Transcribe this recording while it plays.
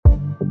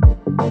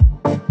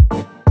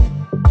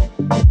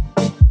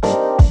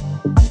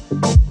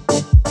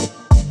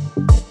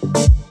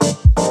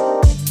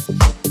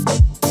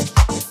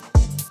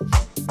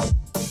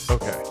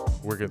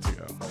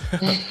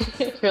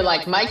You're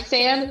like, mic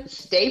stand,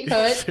 stay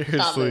put,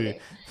 stop Seriously.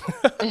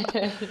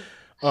 moving.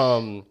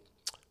 Um,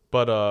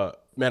 but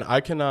man,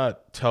 I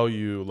cannot tell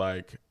you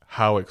like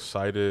how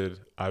excited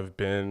I've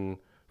been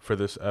for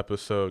this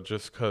episode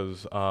just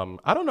because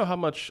I don't know how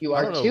much You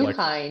I are don't know too like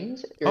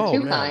kind. You're oh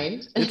too man,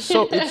 kind.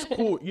 it's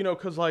cool,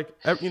 because like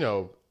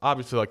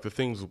obviously like the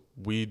things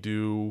we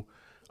do,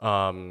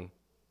 um,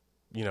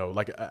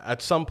 like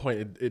at some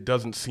point it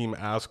doesn't seem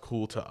as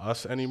cool to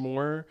us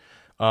anymore.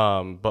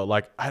 But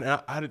like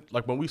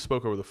like when we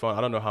spoke over the phone,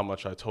 I don't know how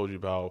much I told you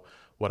about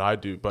what I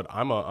do, but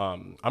I'm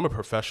a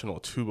professional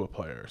tuba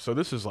player. So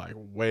this is like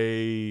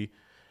way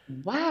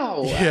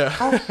Wow, yeah.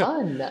 how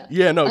fun.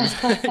 Yeah, no,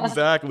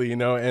 exactly,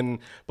 and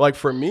like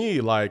for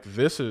me, like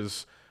this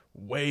is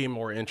way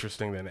more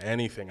interesting than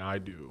anything I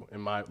do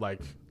in my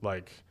like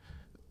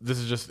this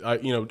is just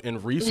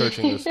in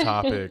researching this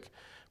topic,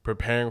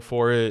 preparing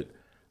for it,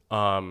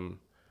 um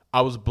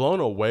I was blown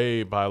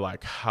away by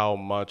like how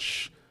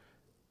much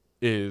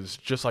is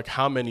just like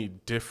how many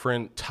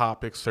different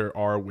topics there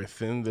are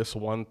within this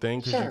one thing,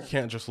 because you Sure.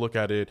 can't just look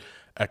at it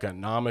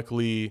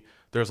economically.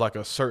 There's like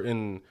a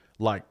certain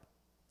like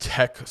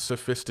tech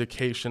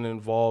sophistication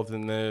involved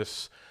in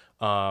this,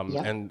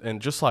 Yep.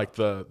 and just like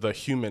the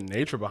human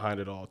nature behind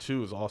it all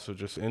too is also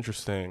just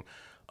interesting.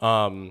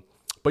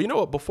 But you know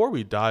what, before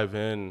we dive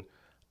in,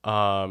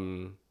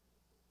 um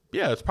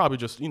yeah, it's probably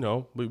just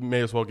we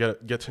may as well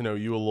get to know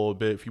you a little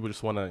bit if you would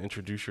just want to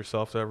introduce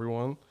yourself to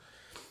everyone.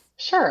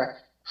 Sure.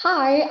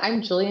 Hi,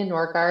 I'm Julia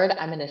Norgaard.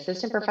 I'm an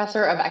assistant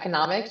professor of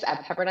economics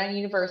at Pepperdine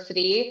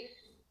University.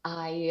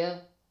 I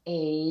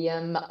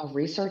am a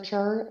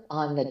researcher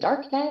on the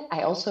dark net.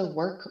 I also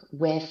work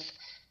with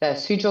the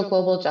Suzhou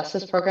Global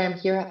Justice Program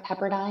here at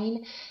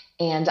Pepperdine,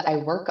 and I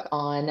work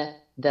on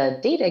the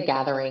data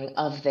gathering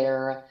of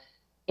their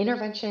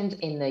interventions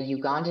in the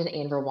Ugandan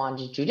and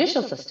Rwandan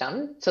judicial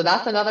system. So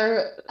that's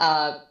another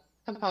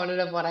component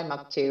of what I'm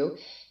up to.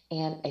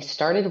 And I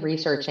started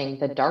researching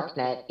the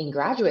darknet in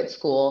graduate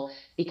school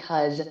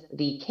because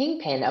the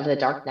kingpin of the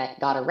darknet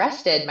got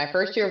arrested my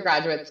first year of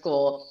graduate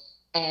school.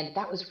 And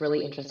that was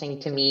really interesting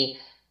to me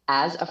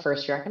as a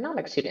first year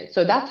economics student.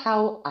 So that's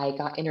how I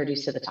got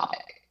introduced to the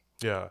topic.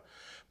 Yeah,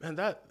 man,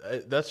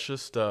 that's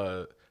just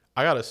I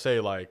gotta say,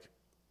 like,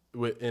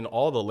 in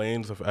all the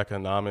lanes of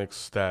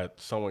economics that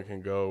someone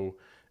can go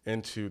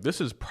into, this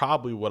is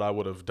probably what I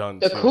would have done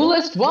The too.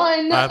 coolest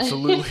one,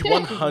 Absolutely,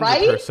 one hundred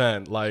right?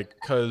 percent. Like,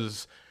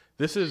 cause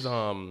this is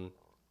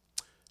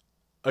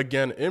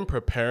again, in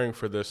preparing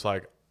for this,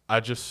 like I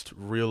just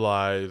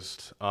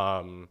realized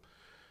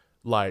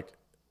like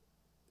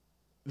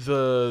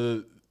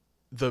the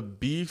the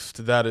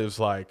beast that is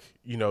like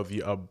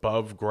the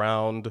above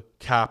ground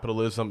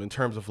capitalism in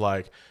terms of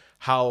like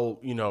how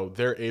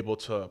they're able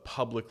to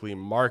publicly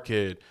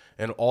market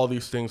and all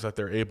these things that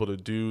they're able to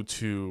do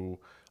to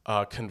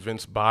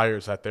convince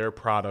buyers that their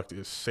product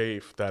is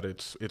safe, that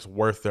it's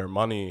worth their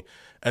money,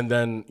 and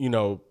then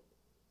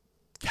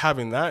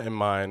having that in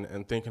mind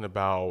and thinking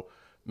about,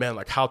 man,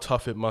 like how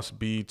tough it must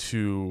be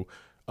to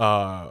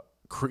uh,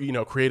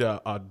 create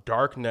a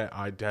dark net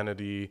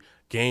identity,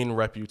 gain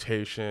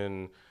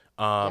reputation,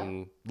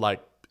 Yep. like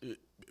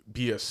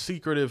be as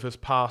secretive as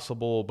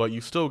possible, but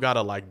you still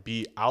gotta like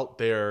be out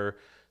there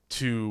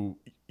to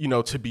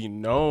to be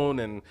known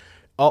and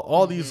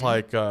all these Hmm.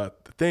 like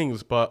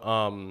things. But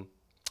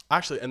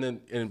actually,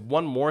 and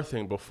one more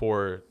thing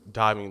before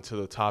diving into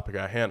the topic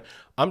at hand,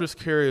 I'm just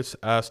curious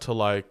as to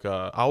like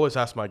I always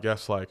ask my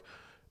guests like,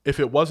 if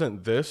it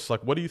wasn't this,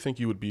 like what do you think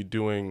you would be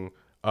doing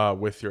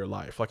with your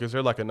life? Like, is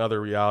there like another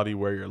reality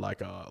where you're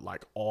like a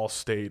like all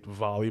state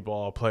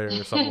volleyball player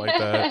or something like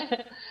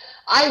that?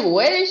 I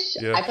wish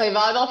Yeah. I play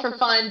volleyball for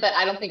fun, but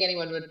I don't think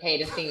anyone would pay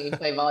to see me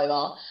play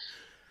volleyball.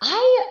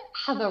 I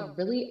have a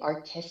really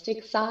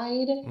artistic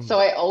side, so Mm.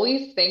 I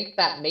always think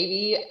that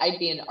maybe I'd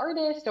be an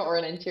artist or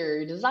an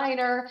interior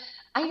designer.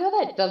 I know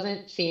that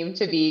doesn't seem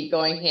to be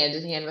going hand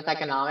in hand with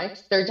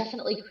economics. There are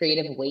definitely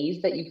creative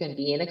ways that you can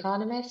be an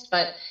economist,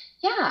 but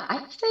yeah,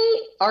 I'd say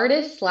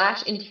artist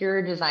slash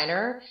interior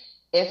designer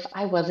if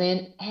I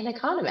wasn't an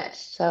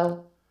economist.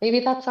 So maybe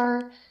that's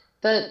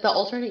the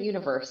alternate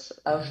universe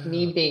of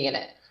me Yeah. being in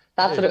it.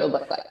 That's what Hey, it would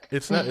look like.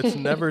 it's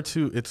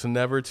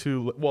never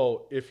too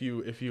well. If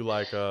you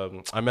like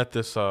I met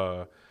this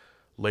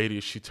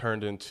lady. She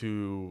turned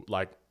into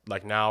like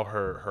now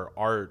her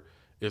art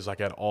is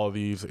like at all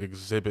these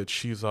exhibits.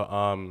 She's a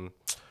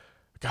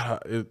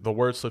God, the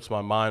word slips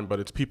my mind, but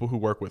it's people who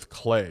work with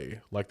clay.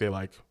 Like they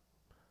like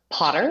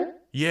Potter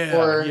yeah,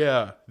 or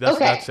yeah. That's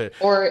okay, it.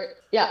 or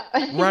yeah.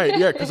 Right,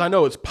 yeah, because I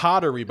know it's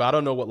pottery, but I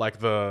don't know what like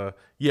the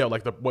yeah,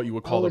 like the what you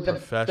would call Oh, the the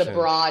profession.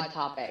 broad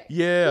topic.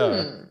 Yeah,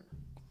 That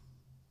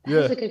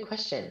is yeah. a good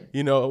question.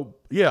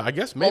 Yeah, I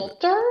guess maybe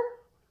Sculptor,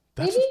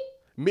 that's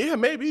maybe? yeah,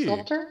 maybe,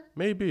 Sculptor?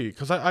 maybe,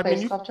 because I Clay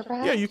mean sculptor,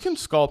 yeah, you can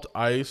perhaps? sculpt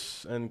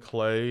ice and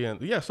clay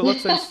and yeah, so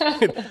let's say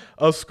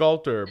a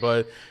sculptor,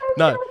 but I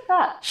not feel like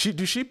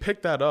that. she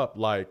picked that up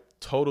like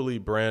totally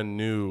brand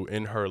new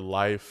in her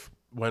life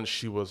when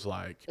she was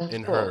like That's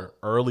in her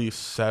cool. early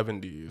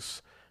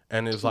 70s,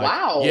 and is like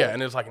yeah, Wow.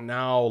 and is like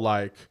now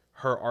like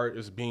her art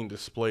is being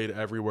displayed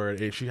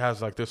everywhere. She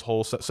has like this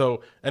whole set.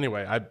 So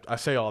anyway, I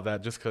say all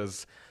that just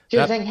because So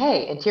you're that saying,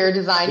 hey, interior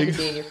design could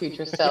be in your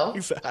future still.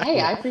 Hey,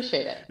 I exactly,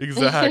 appreciate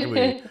exactly.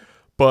 it.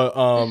 But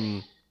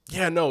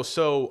yeah, no.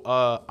 So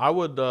I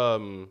would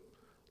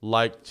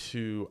like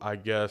to, I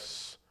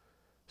guess,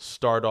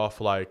 start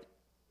off like,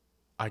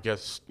 I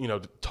guess,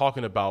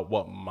 talking about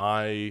what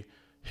my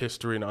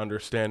history and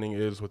understanding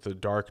is with the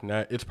dark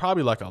net. It's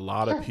probably like a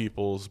lot of Sure.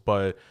 people's,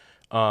 but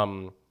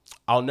um,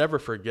 I'll never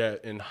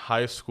forget in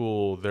high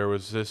school there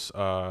was this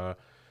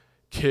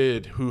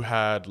kid who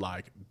had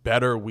like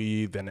better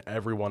weed than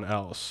everyone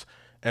else.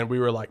 And we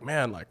were like,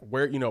 man, like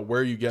where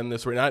are you getting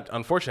this? And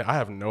unfortunately, I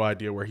have no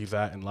idea where he's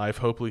at in life.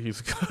 Hopefully, he's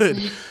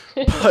good.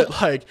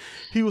 But like,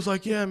 he was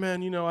like, yeah,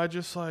 man, I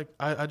just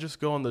I just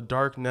go on the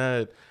dark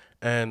net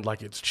and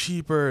like it's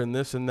cheaper and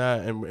this and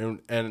that.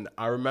 And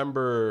I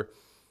remember,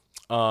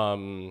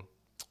 um,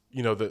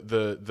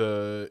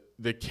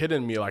 the kid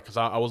in me, like, because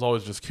I was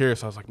always just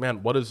curious. I was like,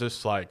 man, what is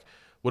this like?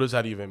 What does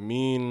that even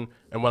mean?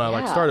 And when I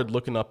like Yeah. started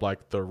looking up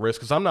like the risk,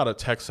 because I'm not a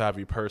tech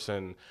savvy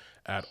person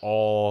at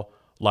all.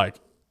 Like,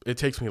 it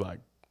takes me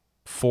like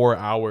 4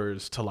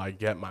 hours to like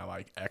get my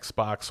like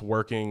Xbox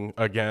working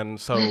again.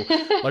 So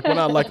like when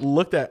I like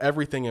looked at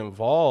everything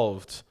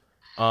involved,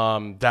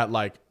 that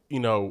like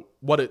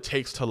what it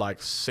takes to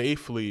like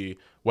safely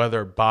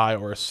whether buy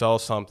or sell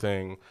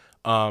something,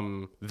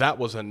 that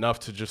was enough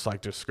to just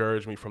like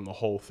discourage me from the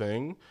whole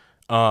thing.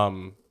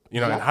 And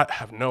I Yep.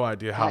 have no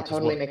idea how, That because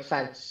totally what, makes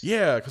sense.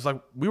 yeah, because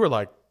like we were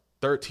like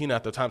 13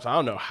 at the time, so I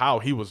don't know how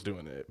he was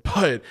doing it,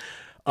 but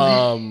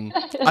um,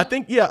 I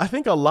think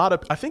a lot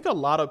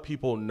of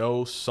people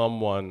know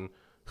someone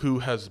who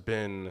has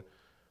been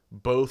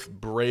both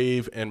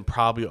brave and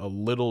probably a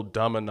little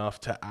dumb enough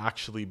to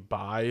actually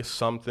buy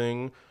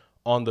something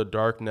on the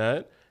dark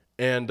net.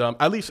 And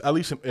at least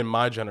in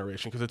my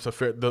generation, because it's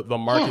the Yeah.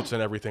 markets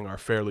and everything are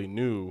fairly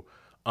new.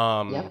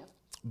 Um, Yep.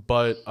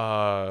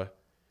 but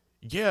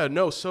yeah,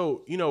 no.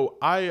 So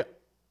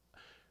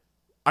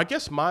I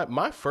guess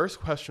my first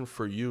question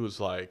for you is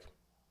like,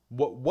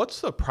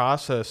 what's the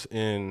process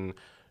in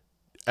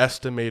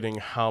estimating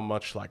how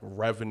much like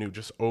revenue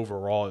just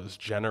overall is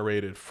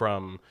generated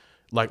from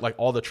like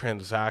all the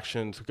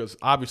transactions, because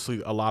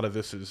obviously a lot of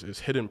this is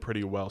hidden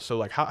pretty well. So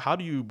like how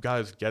do you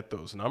guys get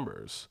those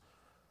numbers?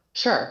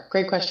 Sure.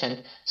 Great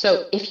question.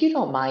 So, if you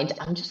don't mind,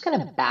 I'm just going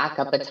to back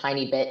up a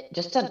tiny bit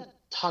just to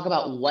talk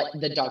about what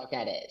the dark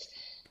net is.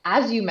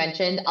 As you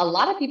mentioned, a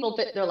lot of people,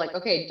 they're like,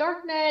 okay,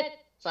 dark net,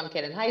 some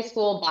kid in high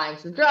school buying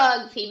some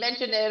drugs, he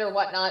mentioned it or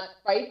whatnot,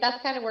 right? That's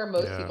kind of where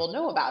most Yeah. people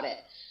know about it.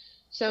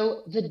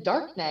 So, the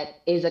dark net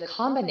is a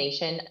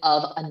combination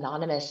of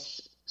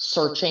anonymous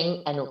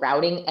searching and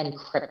routing and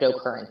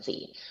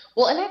cryptocurrency.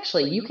 Well, and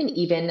actually, you can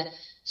even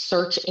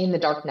search in the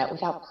dark net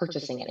without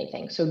purchasing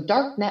anything. So,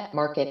 dark net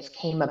markets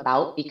came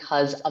about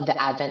because of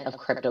the advent of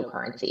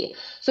cryptocurrency.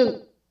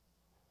 So,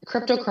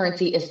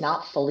 cryptocurrency is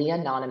not fully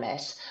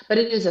anonymous, but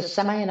it is a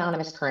semi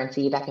anonymous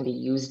currency that can be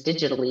used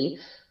digitally,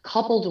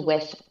 coupled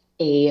with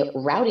a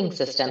routing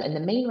system. And the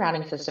main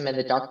routing system in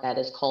the darknet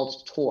is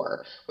called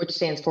Tor, which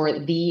stands for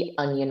the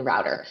Onion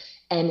Router.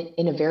 And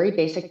in a very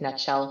basic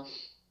nutshell,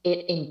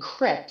 it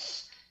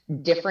encrypts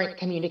different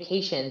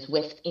communications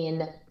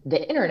within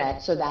the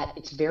internet so that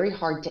it's very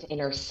hard to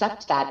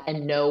intercept that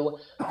and know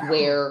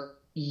where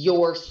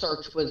your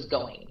search was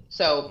going.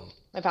 So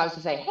if I was to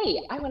say, hey,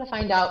 I want to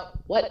find out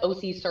what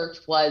OC search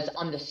was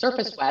on the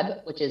surface web,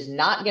 which is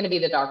not going to be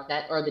the dark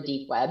net or the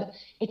deep web,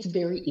 it's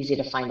very easy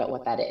to find out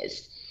what that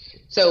is.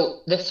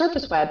 So the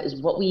surface web is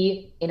what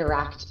we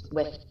interact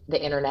with the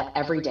internet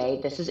every day.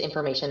 This is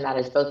information that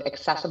is both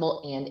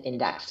accessible and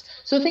indexed.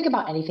 So think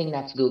about anything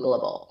that's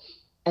Googleable.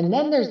 And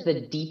then there's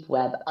the deep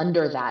web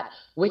under that,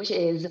 which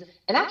is,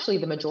 and actually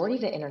the majority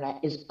of the internet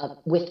is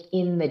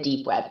within the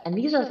deep web. And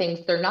these are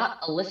things, they're not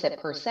illicit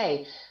per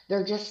se,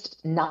 they're just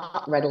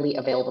not readily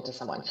available to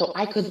someone. So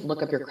I could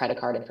look up your credit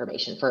card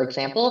information, for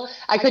example.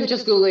 I couldn't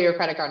just Google your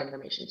credit card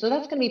information. So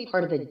that's going to be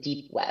part of the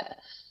deep web.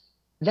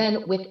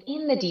 Then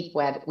within the deep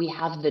web, we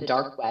have the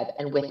dark web,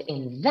 and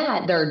within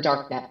that, there are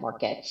dark net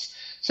markets.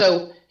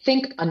 So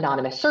think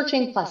anonymous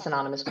searching plus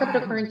anonymous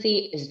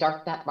cryptocurrency is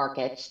dark net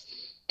markets.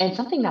 And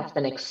something that's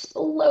been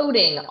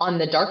exploding on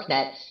the dark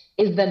net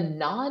is the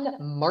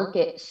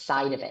non-market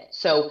side of it.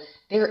 So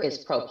there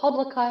is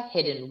ProPublica,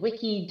 Hidden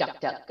Wiki,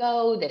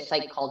 DuckDuckGo, this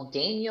site called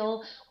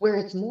Daniel, where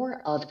it's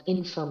more of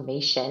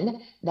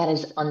information that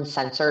is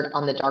uncensored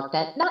on the dark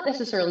net, not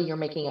necessarily you're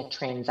making a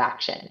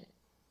transaction.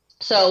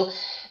 So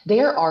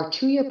there are,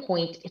 to your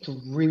point, it's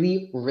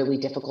really, really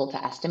difficult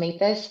to estimate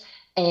this.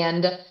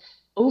 And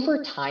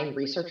over time,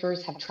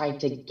 researchers have tried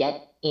to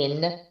get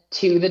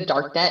into the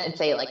darknet and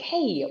say, like,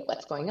 hey,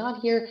 what's going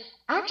on here?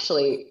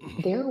 Actually,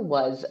 there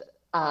was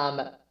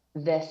um,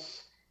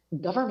 this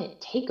government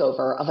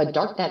takeover of a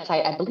darknet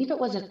site. I believe it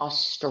was in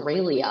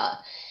Australia.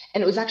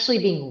 And it was actually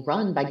being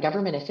run by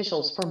government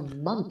officials for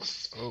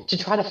months Oh. to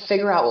try to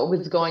figure out what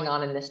was going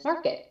on in this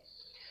market.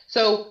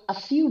 So a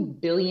few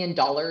 $1 billion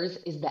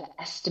is the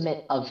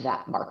estimate of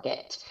that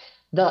market.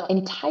 The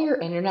entire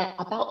internet,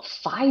 about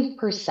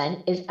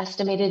 5% is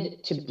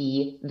estimated to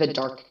be the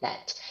dark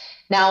net.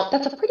 Now,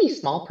 that's a pretty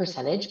small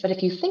percentage, but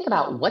if you think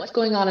about what's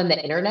going on the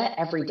internet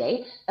every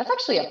day, that's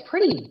actually a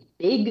pretty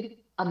big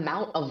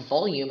amount of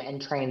volume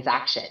and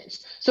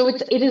transactions. So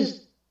it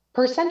is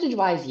percentage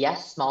wise,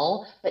 yes,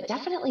 small, but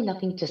definitely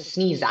nothing to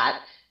sneeze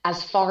at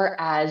as far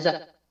as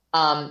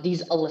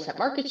these illicit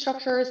market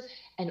structures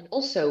and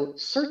also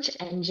search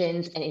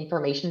engines and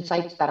information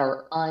sites that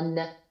are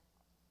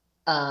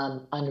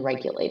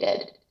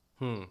unregulated.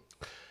 Hmm.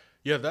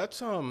 Yeah,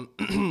 that's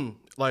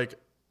like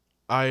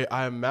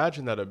I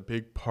imagine that a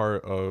big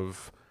part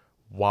of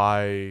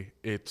why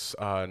it's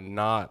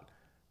not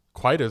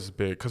quite as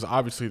big, because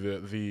obviously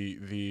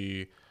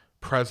the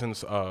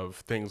presence of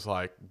things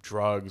like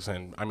drugs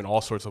and I mean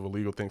all sorts of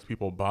illegal things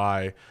people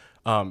buy,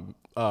 um,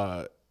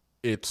 uh,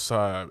 it's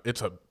a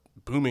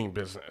booming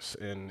business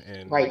in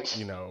Right.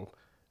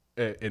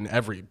 in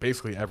every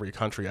basically every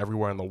country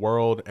everywhere in the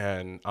world,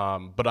 and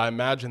but I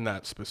imagine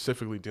that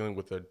specifically dealing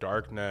with the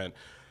dark net,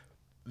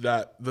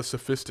 that the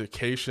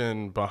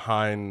sophistication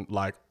behind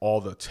like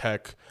all the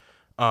tech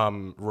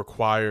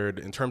required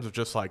in terms of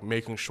just like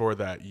making sure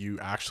that you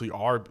actually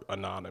are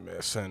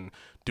anonymous and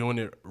doing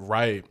it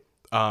right.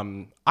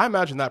 I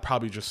imagine that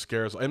probably just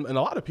scares, and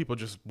a lot of people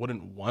just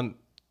wouldn't want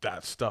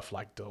that stuff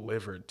like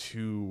delivered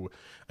to.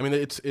 I mean,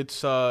 it's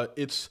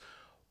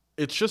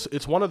just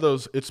it's one of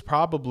those. It's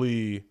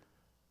probably,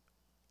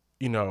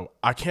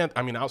 I can't,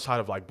 I mean, outside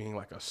of like being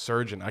like a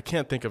surgeon, I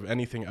can't think of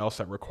anything else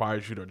that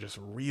requires you to just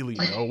really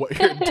know what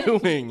you're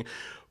doing,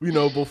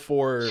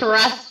 before.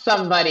 Trust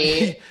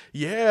somebody.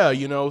 Yeah,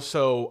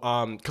 so,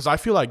 cause I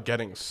feel like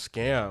getting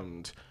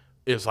scammed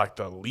is like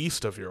the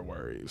least of your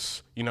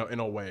worries, in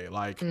a way,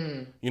 like,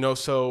 Mm,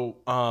 so,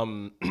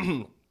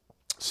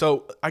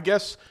 so I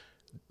guess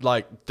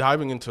like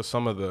diving into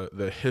some of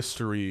the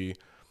history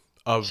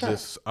of sure.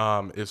 this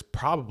is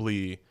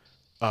probably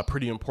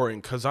pretty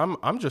important, because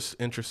I'm just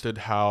interested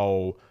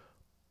how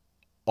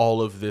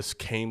all of this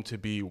came to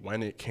be,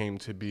 when it came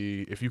to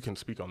be, if you can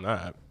speak on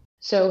that.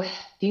 So,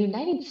 the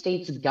United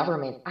States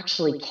government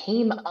actually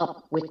came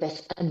up with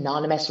this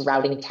anonymous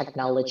routing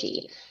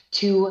technology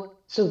to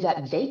so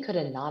that they could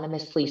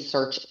anonymously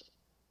search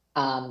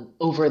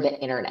over the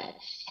internet.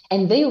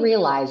 And they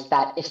realized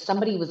that if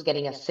somebody was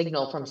getting a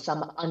signal from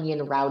some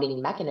onion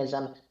routing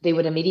mechanism, they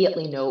would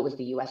immediately know it was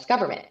the US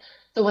government.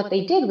 So what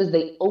they did was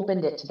they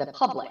opened it to the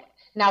public.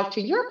 Now,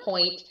 to your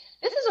point,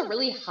 this is a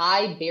really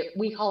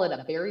we call it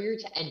a barrier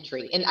to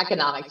entry in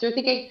economics. You're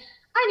thinking,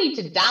 I need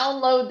to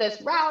download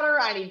this router,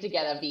 I need to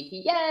get a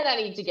VPN, I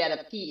need to get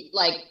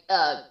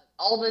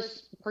all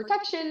this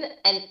protection,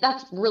 and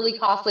that's really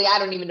costly. I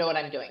don't even know what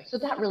I'm doing. So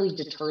that really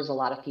deters a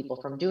lot of people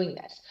from doing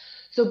this.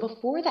 So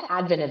before the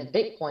advent of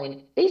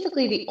Bitcoin,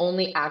 basically the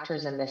only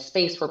actors in this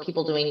space were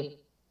people doing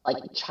like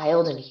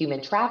child and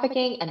human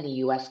trafficking and the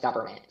US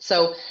government.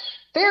 So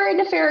very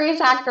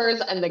nefarious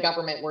actors and the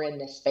government were in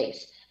this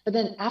space. But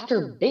then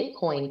after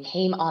Bitcoin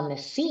came on the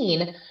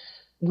scene,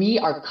 we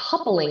are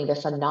coupling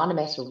this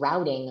anonymous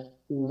routing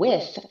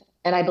with,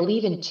 and I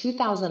believe in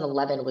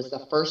 2011 was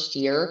the first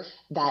year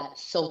that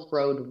Silk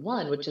Road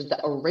One, which is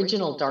the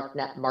original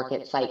darknet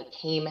market site,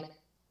 came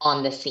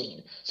on the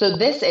scene. So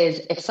this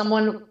is if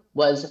someone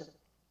was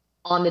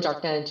on the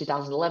darknet in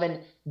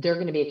 2011, they're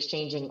going to be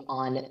exchanging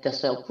on the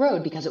Silk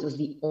Road because it was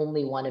the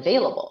only one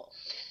available.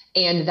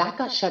 And that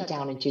got shut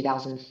down in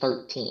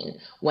 2013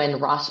 when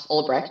Ross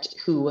Ulbricht,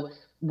 who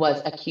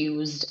was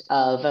accused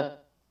of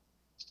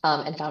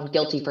and found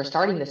guilty for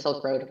starting the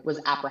Silk Road, was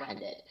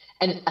apprehended.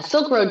 And a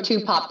Silk Road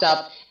 2 popped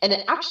up, and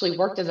it actually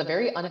worked as a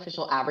very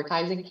unofficial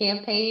advertising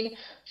campaign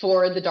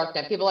for the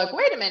darknet. People are like,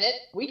 wait a minute,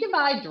 we can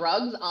buy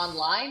drugs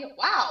online?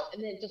 Wow.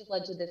 And then it just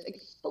led to this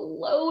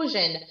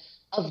explosion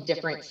of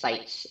different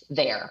sites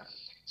there.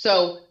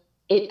 So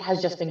it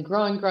has just been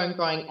growing, growing,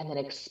 growing, and then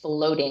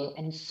exploding.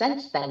 And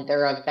since then,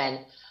 there have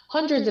been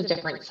hundreds of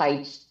different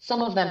sites.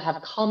 Some of them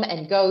have come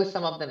and go,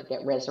 some of them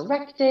get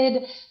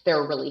resurrected. There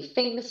are really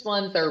famous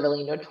ones, there are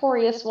really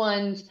notorious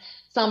ones.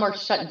 Some are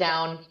shut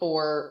down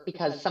for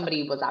because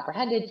somebody was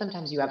apprehended.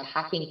 Sometimes you have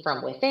hacking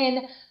from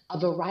within, a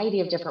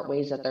variety of different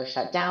ways that they're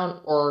shut down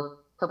or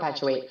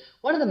perpetuate.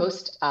 One of the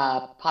most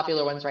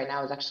popular ones right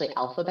now is actually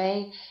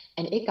Alphabet,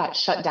 and it got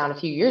shut down a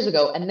few years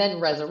ago and then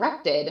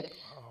resurrected.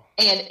 Oh.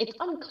 And it's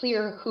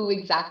unclear who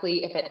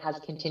exactly, if it has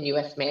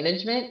continuous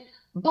management,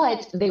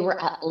 but they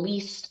were at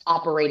least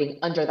operating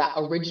under that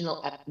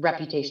original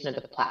reputation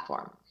of the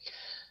platform.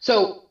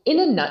 So, in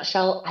a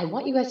nutshell, I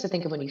want you guys to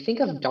think of when you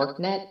think of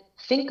darknet,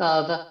 think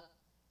of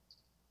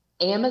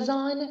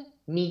Amazon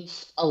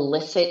meets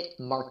illicit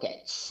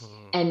markets.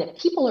 Hmm. And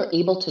people are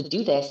able to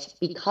do this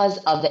because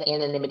of the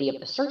anonymity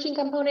of the searching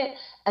component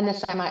and the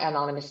semi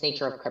anonymous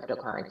nature of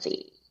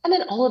cryptocurrency. And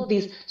then all of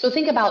these. So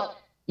think about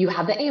you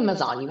have the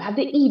Amazon, you have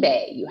the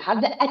eBay, you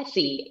have the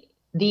Etsy,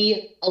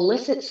 the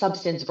illicit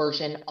substance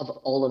version of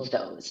all of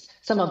those.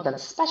 Some of them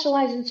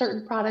specialize in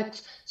certain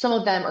products, some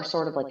of them are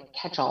sort of like a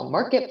catch all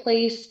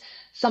marketplace,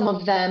 some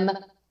of them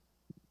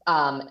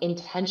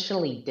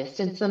intentionally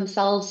distance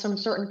themselves from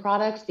certain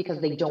products because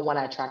they don't want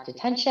to attract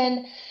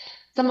attention.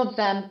 Some of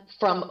them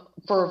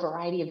for a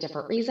variety of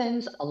different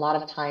reasons. A lot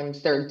of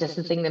times they're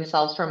distancing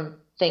themselves from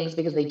things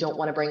because they don't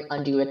want to bring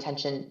undue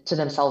attention to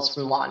themselves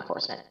from law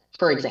enforcement,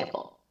 for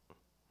example.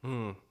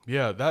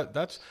 Yeah,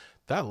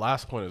 that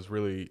last point is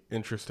really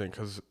interesting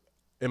because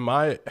in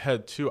my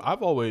head too,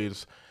 I've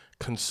always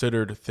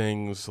considered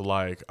things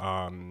like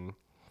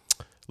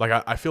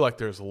I feel like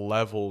there's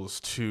levels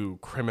to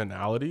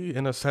criminality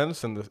in a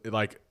sense, and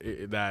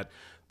that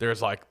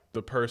there's like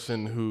the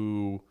person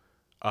who,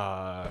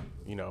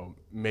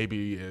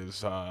 maybe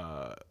is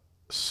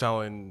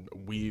selling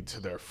weed to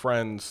their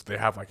friends. They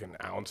have like an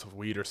ounce of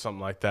weed or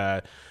something like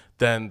that.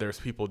 Then there's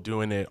people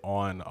doing it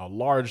on a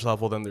large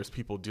level. Then there's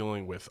people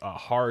dealing with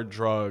hard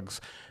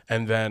drugs,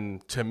 and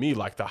then to me,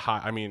 like the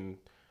high. I mean,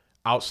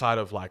 outside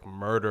of like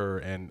murder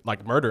and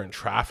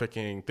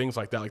trafficking, things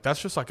like that, like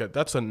that's just like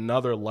that's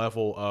another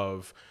level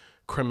of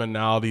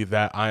criminality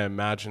that I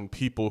imagine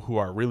people who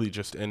are really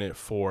just in it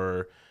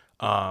for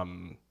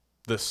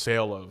the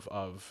sale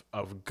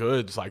of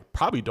goods like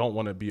probably don't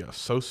want to be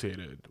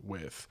associated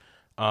with.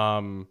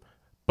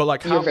 But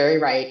like You're how very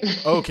right.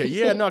 Okay,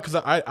 yeah, no, because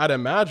I'd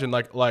imagine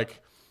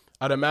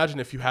I'd imagine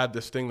if you had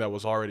this thing that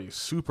was already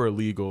super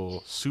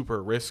legal,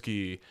 super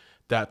risky,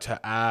 that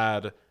to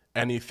add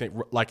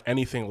anything like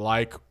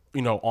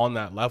on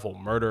that level,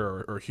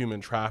 murder or human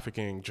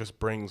trafficking just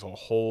brings a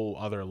whole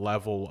other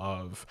level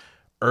of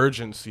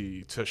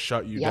urgency to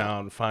shut you Yep.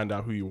 down, find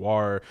out who you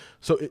are.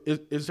 So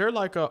is there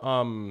like a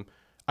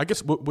I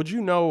guess would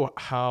you know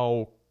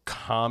how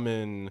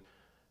common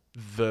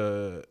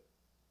the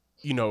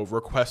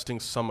requesting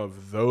some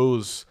of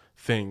those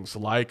things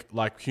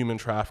like human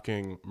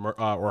trafficking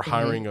or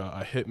hiring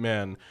Mhm. a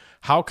hitman,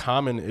 how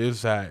common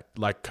is that,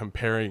 like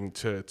comparing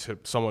to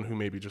someone who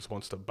maybe just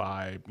wants to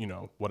buy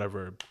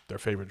whatever their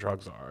favorite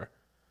drugs are?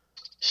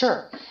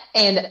 Sure.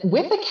 And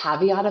with the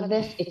caveat of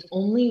this, it's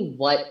only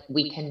what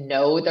we can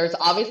know. There's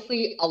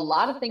obviously a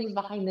lot of things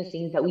behind the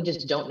scenes that we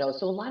just don't know.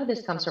 So a lot of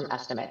this comes from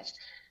estimates.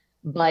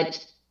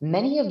 But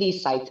many of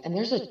these sites, and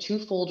there's a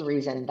twofold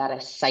reason that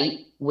a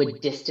site would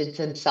distance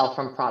itself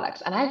from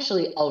products. And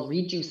actually, I'll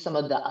read you some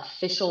of the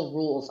official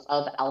rules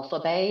of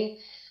Alphabet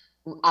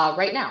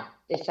right now.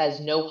 It says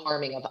no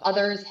harming of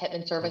others,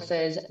 Hitman Mm,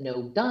 services,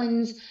 no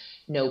guns,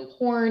 no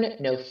porn,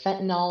 no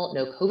fentanyl,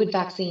 no COVID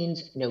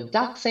vaccines, no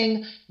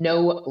doxing,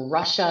 no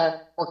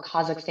Russia or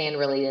Kazakhstan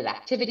related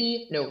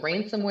activity, no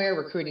ransomware,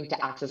 recruiting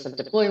to access and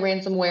deploy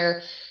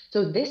ransomware.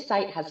 So this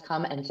site has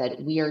come and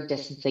said we are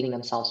distancing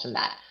themselves from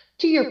that.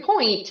 To your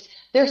point,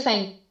 they're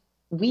saying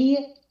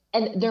we,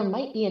 and there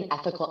might be an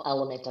ethical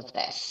element of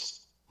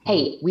this. mm,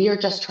 Hey, we are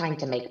just trying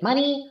to make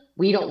money.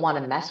 We don't want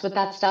to mess with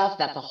that stuff.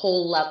 That's a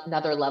whole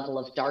another level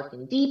of dark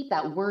and deep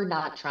that we're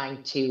not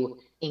trying to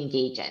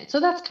engage in. So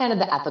that's kind of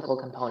the ethical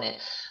component.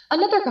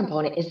 Another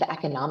component is the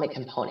economic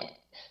component.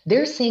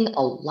 They're seeing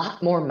a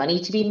lot more money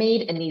to be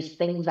made in these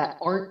things that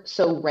aren't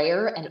so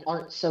rare and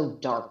aren't so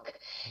dark.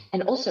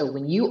 And also,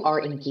 when you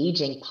are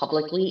engaging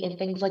publicly in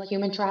things like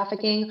human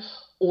trafficking,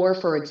 or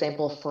for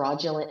example,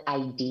 fraudulent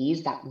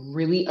IDs, that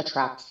really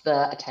attracts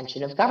the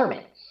attention of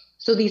government.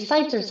 So these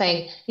sites are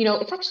saying,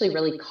 it's actually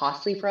really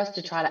costly for us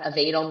to try to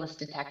evade all this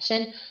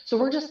detection. So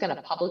we're just going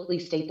to publicly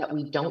state that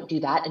we don't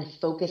do that and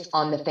focus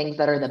on the things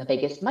that are the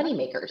biggest money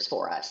makers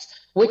for us,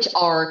 which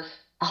are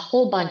a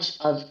whole bunch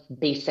of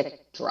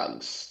basic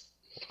drugs.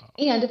 wow.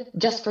 And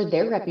just for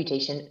their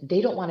reputation,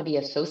 they don't want to be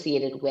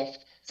associated with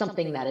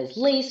something that is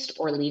laced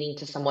or leading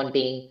to someone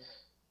being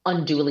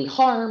unduly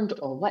harmed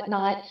or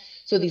whatnot.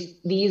 So these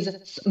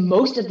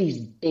most of these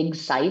big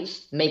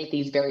sites make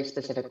these very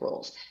specific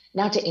rules.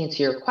 Now to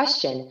answer your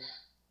question,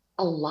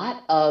 a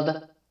lot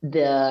of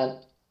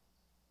the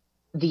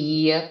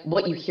the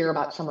what you hear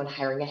about someone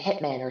hiring a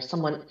hitman or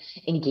someone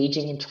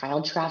engaging in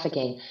child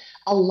trafficking,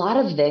 a lot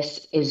of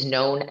this is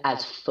known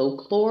as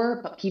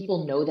folklore, but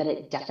people know that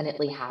it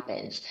definitely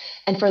happens.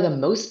 And for the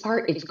most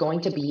part, it's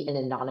going to be in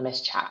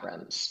anonymous chat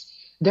rooms.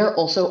 There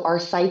also are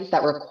sites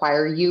that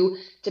require you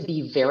to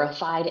be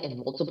verified in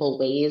multiple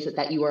ways,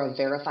 that you are a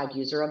verified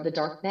user of the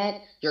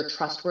darknet, you're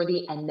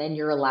trustworthy, and then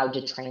you're allowed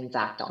to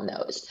transact on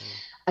those.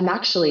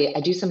 Mm, I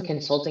do some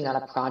consulting on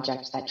a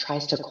project that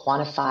tries to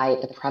quantify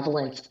the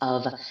prevalence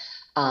of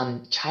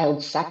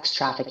child sex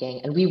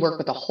trafficking. And we work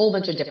with a whole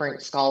bunch of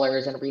different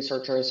scholars and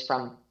researchers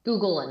from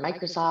Google and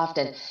Microsoft.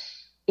 And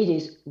it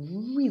is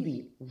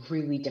really,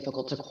 really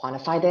difficult to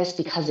quantify this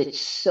because it's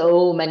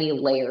so many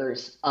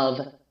layers of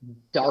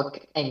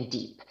dark and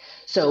deep.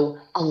 So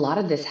a lot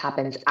of this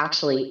happens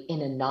actually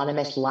in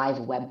anonymous live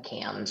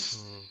webcams.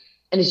 mm.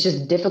 And it's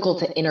just difficult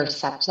to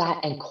intercept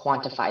that and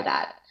quantify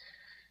that.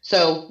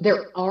 So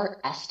there are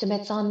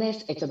estimates on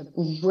this. It's a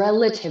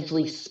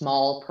relatively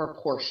small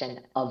proportion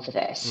of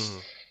this,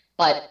 Mm,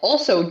 but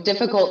also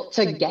difficult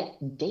to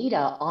get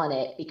data on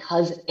it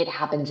because it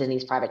happens in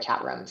these private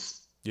chat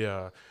rooms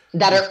yeah.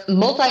 that are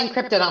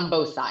multi-encrypted on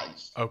both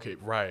sides. Okay,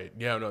 right.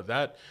 Yeah, no,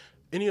 that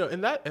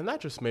and that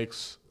just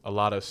makes a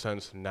lot of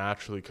sense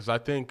naturally because I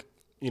think,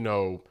 you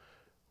know,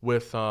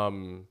 with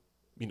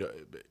you know,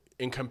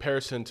 in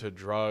comparison to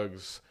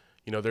drugs,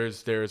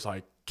 there's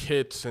like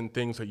kits and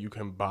things that you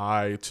can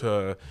buy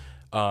to,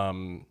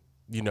 um,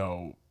 you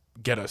know,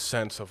 get a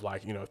sense of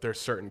like, if there's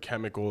certain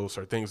chemicals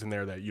or things in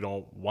there that you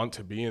don't want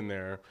to be in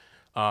there.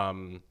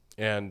 And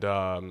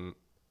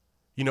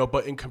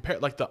but in compare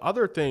like the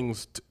other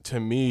things to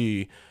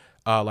me,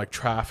 like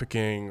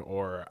trafficking,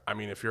 or I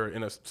mean, if you're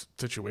in a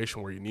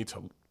situation where you need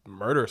to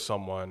murder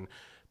someone,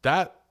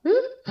 that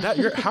that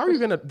you're how are you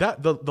gonna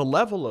that the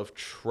level of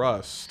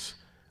trust,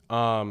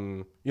 I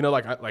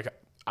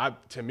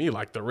to me,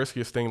 like the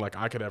riskiest thing like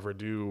I could ever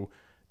do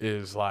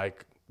is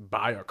like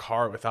buy a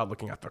car without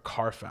looking at the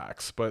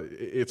Carfax. But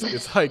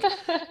it's like,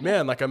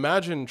 man, like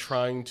imagine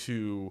trying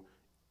to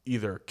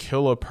either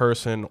kill a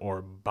person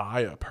or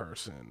buy a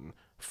person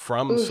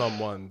from Oof.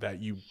 someone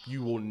that you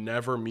will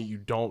never meet, you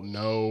don't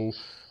know.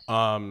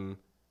 um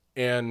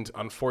and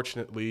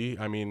unfortunately,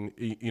 I mean,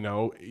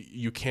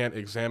 you can't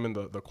examine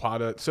the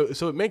quota,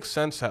 so it makes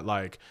sense that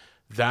like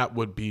that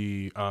would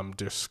be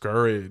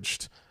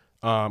discouraged,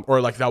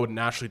 or like that would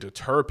naturally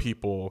deter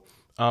people.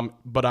 I'm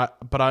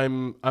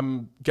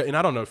getting,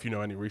 I don't know if you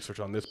know any research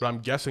on this, but I'm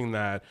guessing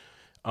that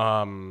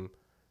um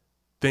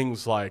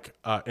things like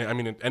I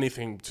mean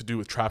anything to do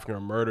with trafficking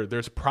or murder,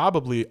 there's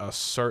probably a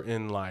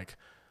certain like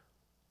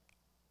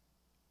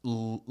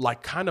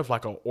kind of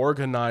like an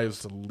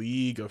organized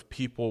league of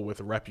people with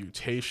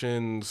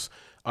reputations,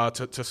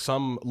 to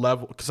some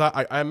level, because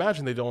I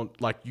imagine they don't,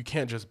 like, you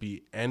can't just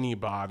be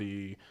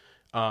anybody,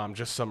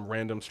 just some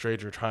random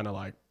stranger trying to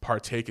like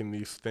partake in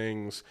these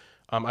things.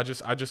 I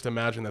just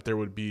imagine that there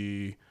would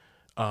be,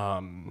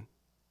 um,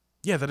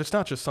 yeah, that it's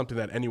not just something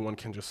that anyone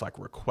can just like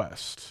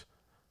request,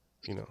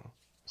 you know.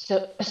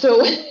 So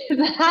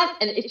that,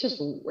 and it's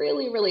just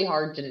really, really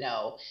hard to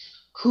know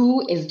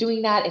who is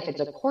doing that, if it's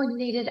a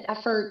coordinated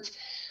effort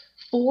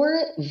for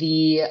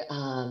the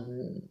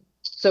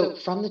so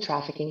from the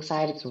trafficking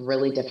side, it's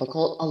really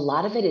difficult. A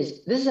lot of it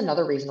is, this is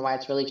another reason why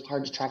it's really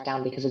hard to track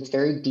down, because it's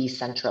very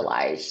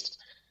decentralized.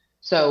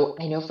 So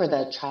I know for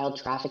the child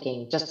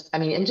trafficking, just, I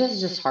mean, and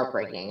just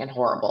heartbreaking and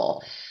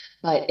horrible,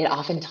 but it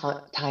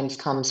oftentimes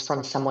comes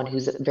from someone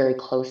who's very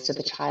close to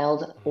the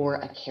child, or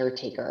a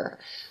caretaker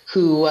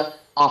who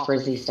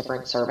offers these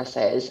different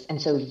services.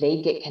 And so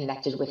they get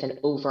connected with an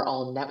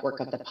overall network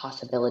of the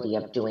possibility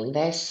of doing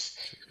this,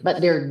 but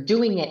Jeez. they're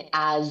doing it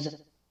as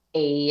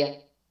a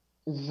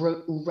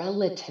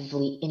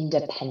relatively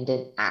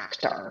independent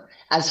actor,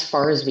 as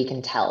far as we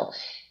can tell.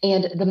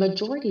 And the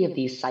majority of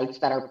these sites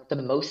that are the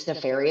most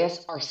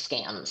nefarious are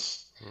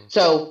scams. Mm.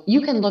 So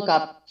you can look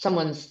up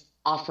someone's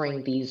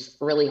offering these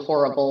really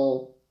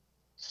horrible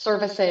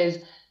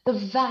services. The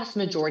vast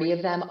majority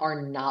of them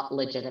are not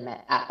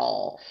legitimate at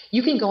all.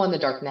 You can go on the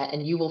dark net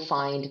and you will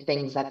find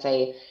things that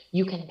say,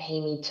 you can pay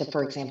me to,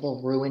 for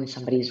example, ruin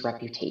somebody's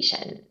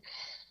reputation.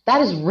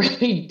 That is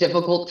really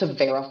difficult to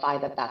verify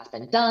that that's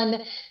been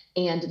done.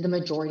 And the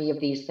majority of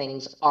these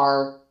things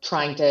are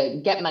trying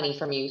to get money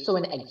from you. So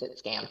an exit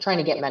scam, trying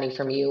to get money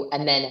from you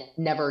and then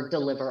never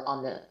deliver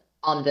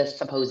on the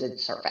supposed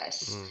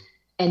service. Mm.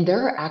 And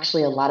there are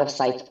actually a lot of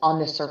sites on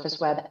the surface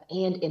web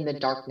and in the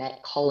dark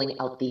net calling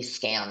out these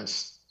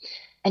scams.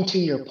 And to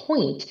your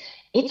point,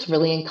 it's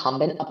really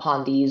incumbent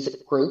upon these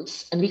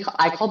groups, and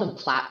I call them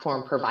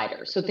platform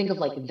providers. So think of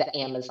like the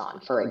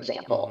Amazon, for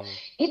example.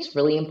 Mm-hmm. It's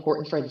really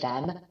important for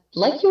them,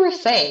 like you were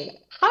saying,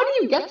 how do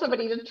you get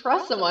somebody to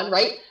trust someone,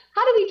 right?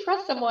 How do we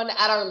trust someone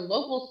at our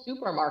local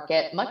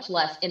supermarket, much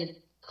less in a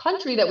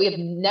country that we have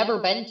never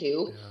been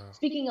to, Yeah.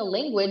 speaking a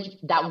language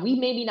that we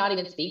maybe not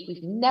even speak?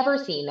 We've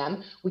never seen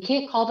them. We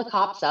can't call the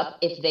cops up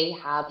if they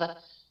have,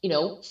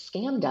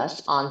 scammed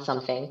us on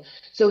something.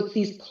 So it's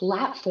these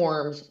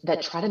platforms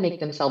that try to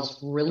make themselves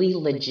really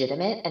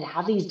legitimate and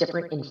have these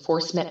different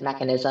enforcement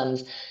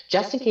mechanisms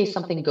just in case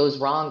something goes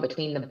wrong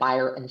between the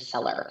buyer and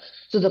seller.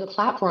 So the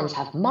platforms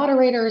have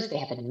moderators, they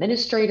have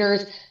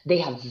administrators, they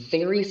have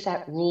very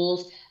set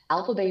rules.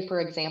 Alphabet,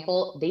 for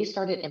example, they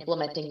started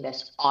implementing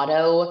this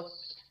auto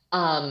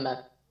um,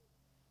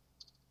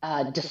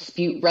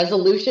 dispute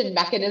resolution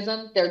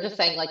mechanism. They're just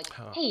saying, like,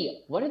 Huh.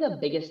 hey, what are the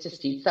biggest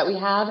disputes that we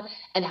have?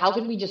 And how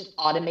can we just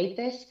automate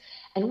this?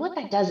 And what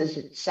that does is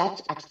it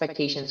sets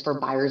expectations for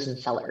buyers and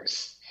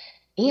sellers.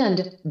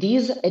 And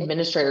these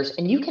administrators,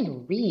 and you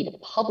can read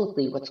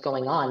publicly what's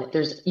going on.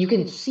 You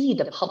can see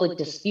the public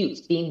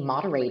disputes being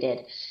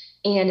moderated.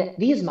 And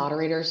these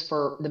moderators,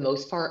 for the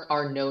most part,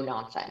 are no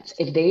nonsense.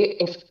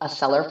 If a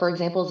seller, for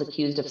example, is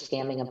accused of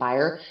scamming a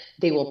buyer,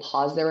 they will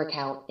pause their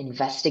account,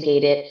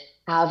 investigate it,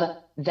 have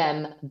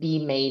them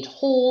be made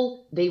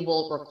whole. They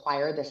will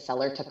require the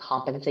seller to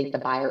compensate the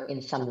buyer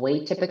in some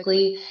way,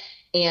 typically.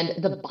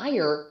 And the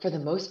buyer, for the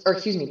most, or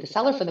excuse me, the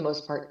seller, for the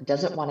most part,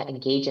 doesn't want to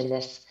engage in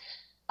this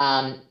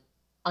um,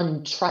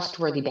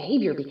 untrustworthy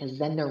behavior, because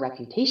then their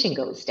reputation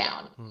goes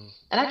down. Mm.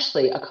 And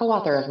actually, a co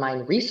author of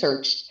mine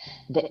researched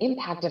the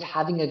impact of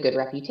having a good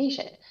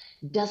reputation.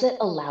 Does it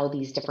allow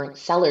these different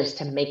sellers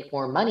to make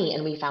more money?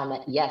 And we found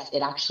that yes,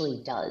 it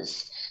actually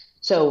does.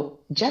 So,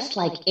 just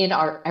like in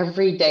our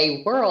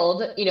everyday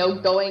world, Yeah.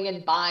 going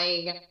and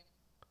buying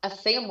a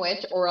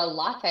sandwich or a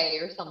latte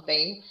or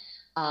something,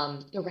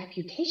 the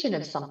reputation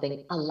of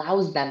something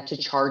allows them to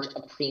charge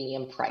a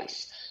premium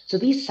price. So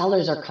these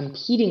sellers are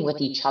competing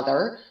with each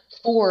other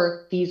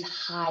for these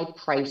high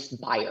priced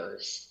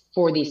buyers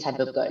for these type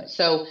of goods.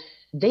 So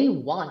they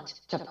want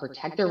to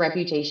protect their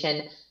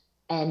reputation.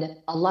 And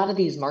a lot of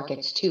these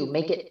markets too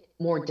make it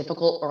more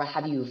difficult or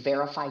have you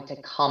verified to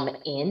come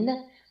in.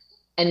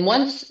 And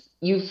once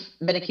you've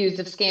been accused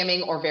of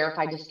scamming or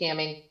verified to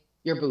scamming,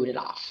 you're booted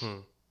off. Hmm.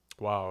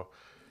 Wow.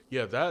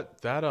 Yeah,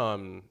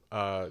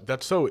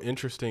 that's so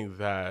interesting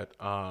that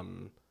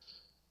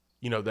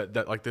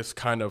that like this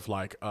kind of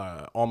like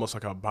almost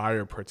like a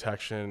buyer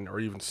protection or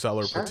even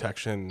seller Sure.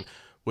 protection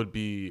would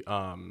be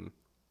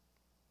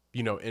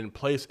in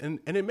place. And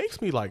it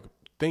makes me like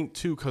think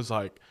too, cuz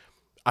like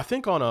I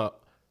think on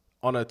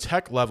a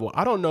tech level,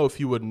 I don't know if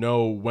you would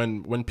know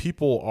when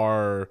people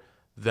are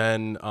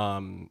then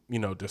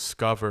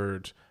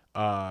discovered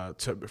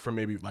for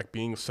maybe like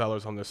being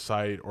sellers on this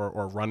site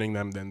or running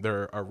them, then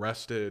they're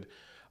arrested.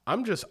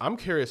 I'm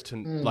curious to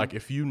like Mm,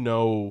 if you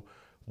know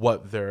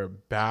what their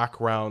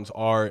backgrounds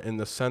are, in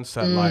the sense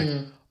that like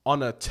mm,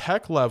 on a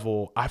tech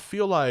level, I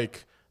feel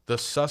like the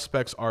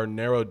suspects are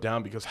narrowed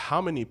down because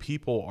how many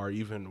people are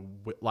even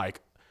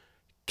like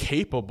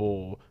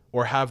capable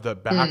or have the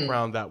mm,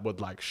 background that would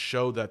like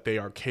show that they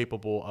are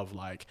capable of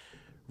like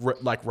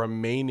like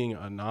remaining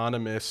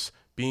anonymous,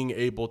 being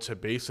able to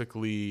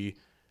basically,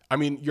 I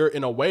mean, you're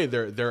in a way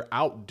they're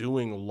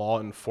outdoing law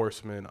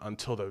enforcement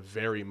until the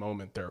very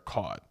moment they're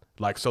caught.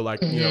 Like so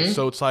like, so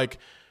hmm. it's like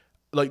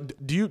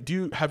do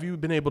you have you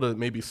been able to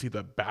maybe see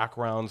the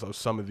backgrounds of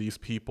some of these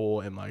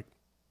people, and like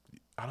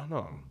I don't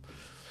know.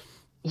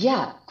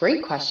 Yeah,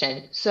 great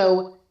question.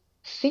 So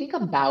think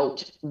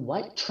about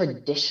what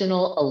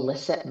traditional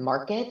illicit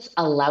markets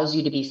allows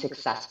you to be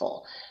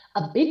successful.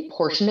 A big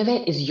portion of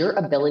it is your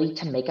ability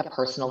to make a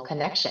personal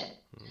connection.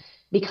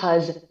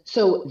 Because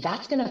so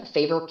that's going to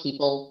favor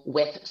people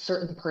with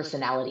certain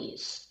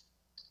personalities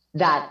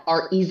that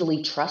are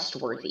easily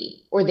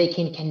trustworthy or they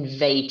can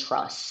convey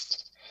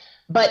trust.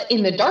 But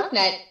in the dark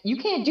net, you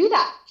can't do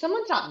that.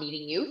 Someone's not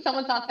meeting you.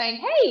 Someone's not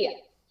saying, hey,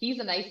 he's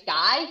a nice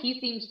guy. He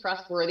seems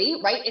trustworthy,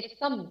 right? It's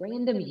some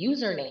random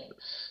username.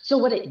 So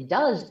what it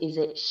does is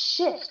it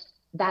shifts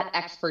that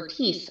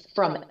expertise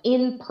from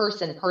in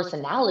person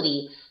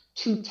personality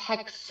to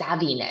tech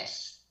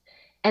savviness.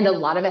 And a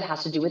lot of it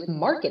has to do with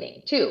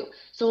marketing too.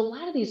 So a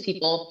lot of these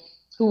people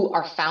who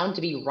are found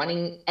to be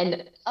running,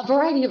 and a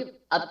variety of,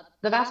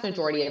 the vast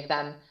majority of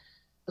them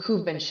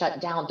who've been shut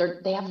down,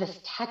 they have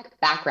this tech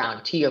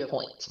background, to your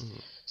point.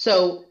 Mhm.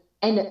 So,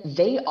 and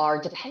they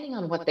are, depending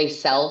on what they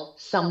sell,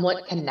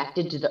 somewhat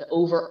connected to the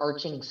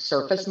overarching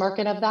surface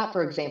market of that.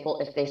 For example,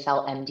 if they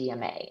sell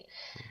MDMA,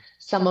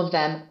 some of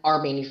them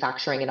are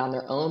manufacturing it on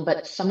their own,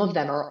 but some of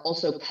them are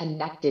also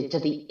connected to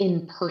the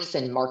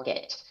in-person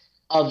market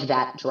of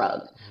that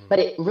drug. But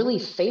Mhm. it really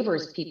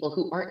favors people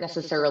who aren't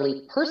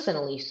necessarily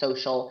personally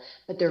social,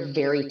 but they're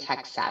very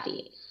tech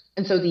savvy.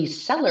 And so these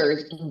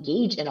sellers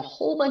engage in a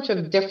whole bunch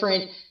of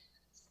different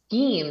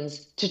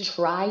schemes to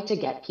try to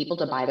get people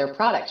to buy their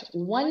product.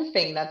 One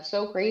thing that's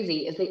so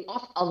crazy is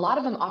a lot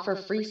of them offer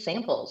free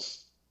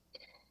samples.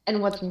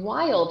 And what's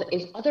wild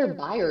is other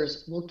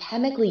buyers will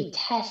chemically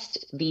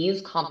test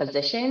these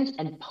compositions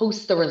and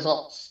post the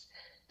results.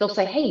 They'll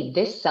say, hey,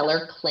 this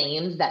seller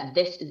claims that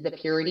this is the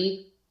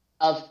purity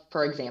of,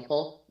 for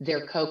example, their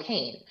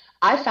cocaine.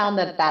 I found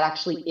that that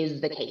actually is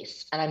the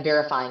case, and I'm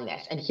verifying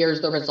this, and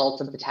here's the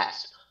results of the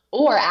test.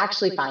 Or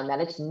actually find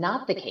that it's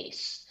not the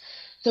case.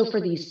 So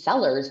for these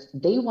sellers,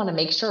 they want to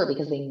make sure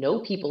because they know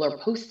people are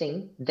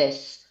posting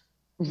this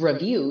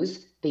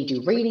reviews, they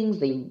do ratings,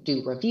 they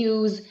do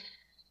reviews,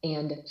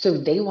 and so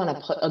they want to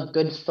put a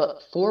good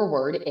foot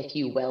forward, if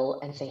you will,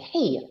 and say,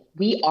 hey,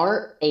 we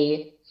are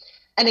a,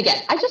 and again,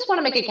 I just want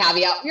to make a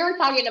caveat. We are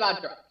talking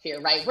about drugs here,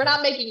 right? We're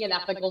not making an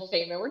ethical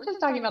statement. We're just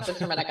talking about this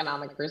from an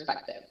economic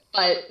perspective.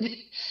 But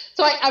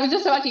so I was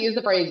just about to use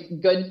the phrase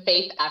good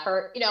faith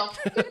effort,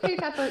 good faith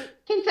effort,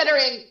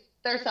 considering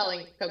they're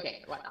selling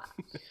cocaine and whatnot.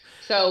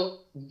 So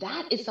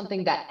that is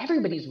something that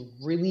everybody's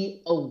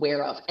really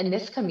aware of. And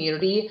this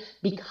community,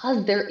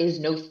 because there is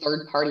no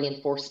third party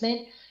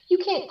enforcement, you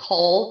can't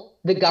call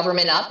the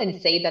government up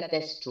and say that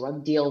this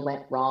drug deal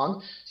went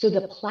wrong. So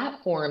the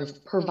platforms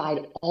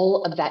provide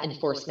all of that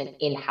enforcement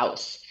in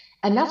house.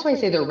 And that's why I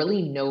say they're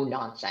really no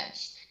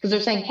nonsense. Because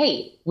they're saying,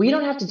 hey, we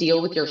don't have to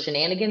deal with your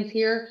shenanigans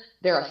here.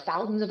 There are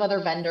thousands of other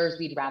vendors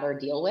we'd rather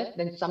deal with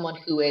than someone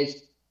who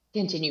is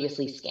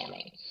continuously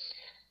scamming.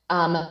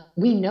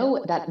 We know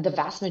that the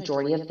vast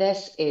majority of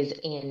this is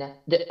in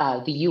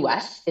the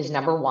US is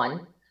number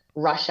one,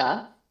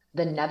 Russia,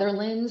 the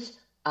Netherlands,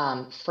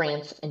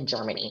 France, and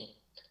Germany.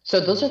 So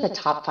those are Mhm. the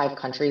top five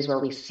countries where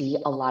we see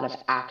a lot of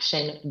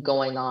action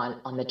going on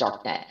the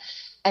darknet.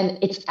 And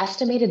it's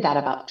estimated that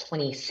about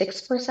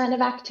 26%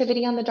 of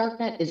activity on the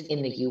darknet is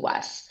in the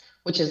US,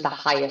 which is the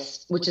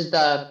highest, which is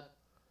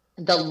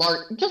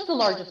just the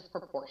largest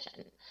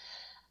proportion.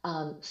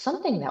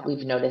 Something that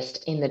we've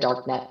noticed in the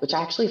dark net, which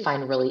I actually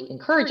find really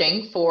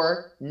encouraging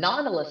for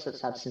non illicit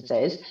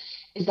substances,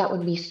 is that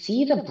when we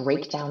see the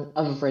breakdown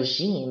of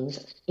regimes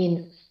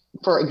in,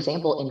 for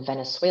example, in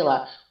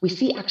Venezuela, we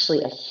see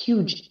actually a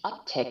huge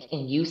uptick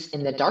in use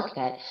in the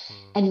darknet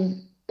Mm.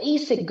 and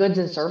basic goods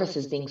and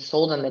services being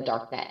sold on the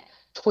darknet,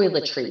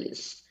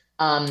 toiletries,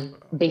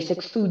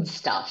 basic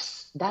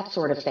foodstuffs, that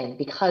sort of thing,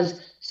 because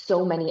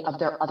so many of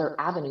their other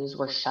avenues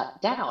were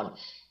shut down.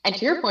 And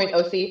to your point,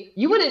 OC,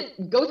 you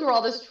wouldn't go through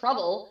all this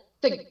trouble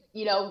to,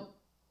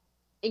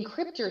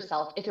 encrypt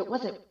yourself if it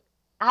wasn't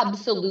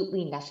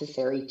absolutely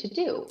necessary to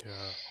do. Yeah.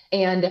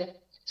 And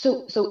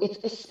so it's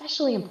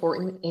especially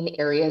important in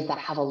areas that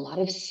have a lot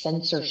of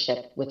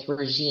censorship with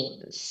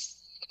regimes.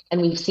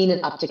 And we've seen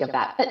an uptick of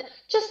that. But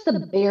just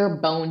the bare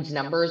bones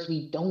numbers,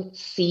 we don't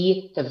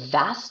see the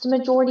vast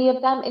majority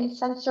of them in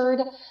censored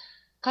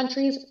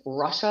countries.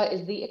 Russia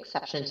is the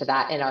exception to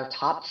that in our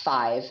top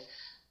five.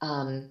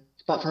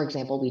 But for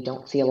example, we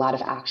don't see a lot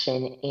of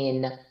action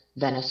in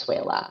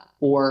Venezuela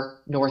or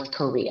North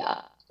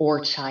Korea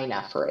or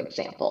China, for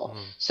example.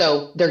 Mm.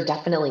 So there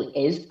definitely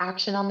is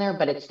action on there,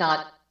 but it's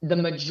not the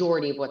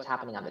majority of what's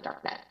happening on the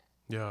dark net.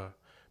 Yeah,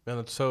 man,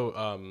 that's so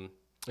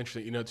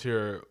interesting. To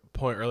your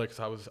point earlier,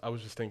 because I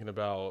was just thinking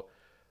about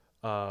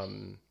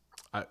um,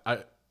 I I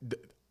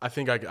I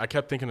think I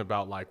kept thinking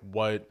about like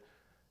what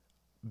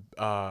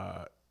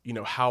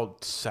how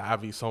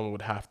savvy someone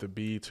would have to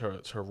be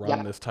to run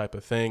Yep. this type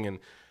of thing, and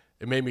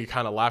it made me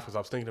kind of laugh because I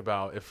was thinking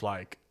about if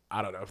like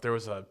I don't know if there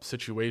was a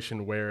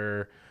situation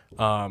where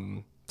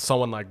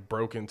someone like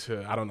broke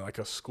into I don't know like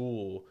a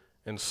school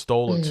and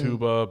stole a Mm.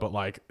 tuba, but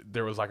like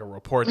there was like a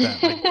report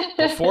that like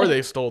before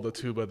they stole the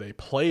tuba they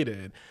played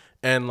it.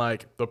 And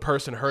like the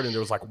person heard it, and it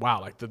was like,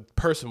 wow, like the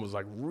person was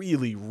like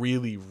really,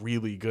 really,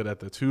 really good at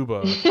the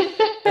tuba,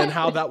 and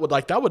how that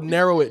would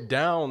narrow it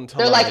down to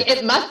They're like, like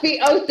it must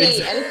be OC and his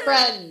exactly,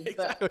 friends.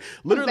 exactly.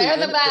 Literally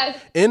They're the best.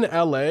 in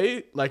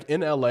LA,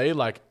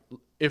 like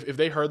if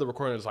they heard the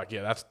recording, it's like,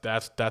 yeah,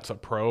 that's a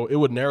pro. It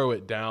would narrow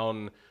it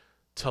down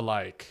to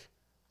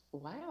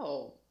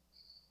Wow.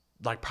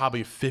 like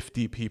probably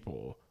 50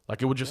 people.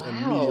 Like it would just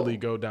immediately Wow.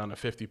 go down to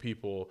 50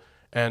 people.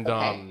 And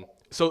Okay.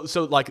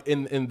 so like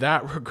in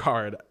that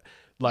regard,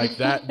 like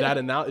that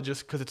and now it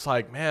just because it's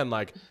like, man,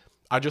 like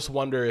I just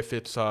wonder if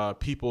it's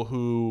people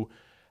who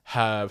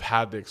have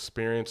had the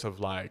experience of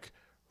like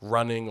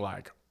running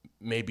like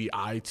maybe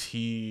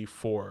IT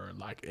for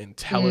like Mm,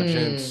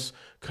 intelligence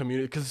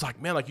community, because it's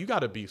like, man, like you got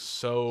to be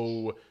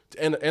so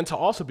and to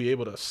also be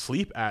able to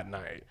sleep at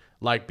night,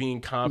 like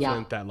being yeah.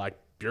 confident that like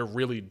you're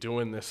really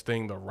doing this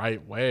thing the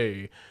right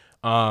way.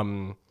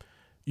 And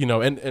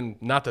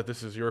not that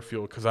this is your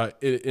field, because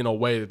in a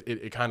way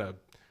it kind of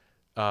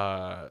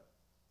uh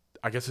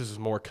I guess this is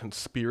more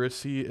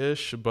conspiracy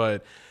ish,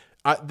 but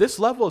this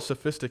level of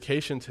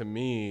sophistication to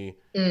me,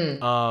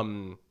 Mm,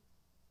 um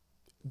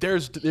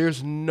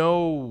there's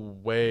no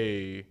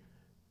way,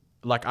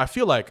 like I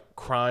feel like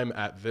crime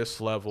at this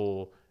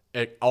level,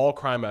 all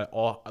crime at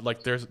all,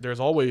 like there's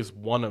always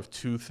one of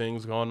two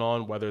things going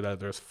on, whether that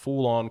there's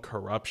full on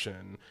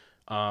corruption,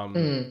 um,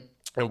 mm,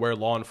 and where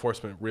law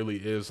enforcement really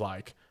is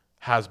like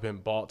has been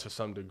bought to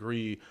some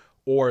degree,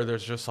 or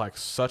there's just like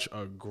such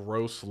a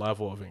gross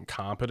level of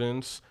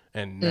incompetence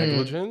and mm.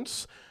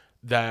 negligence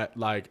that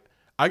like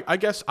I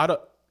guess I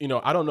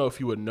don't know if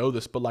you would know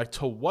this, but like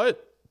to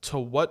what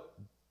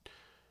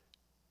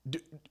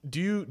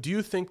do, do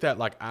you think that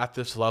like at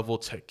this level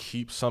to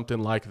keep something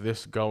like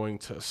this going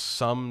to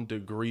some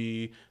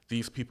degree,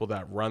 these people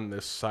that run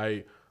this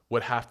site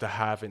would have to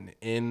have an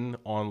in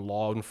on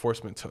law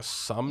enforcement to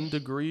some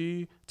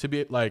degree to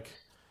be like,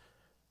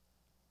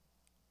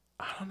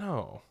 I don't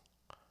know.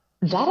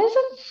 That is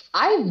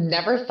I've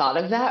never thought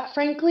of that,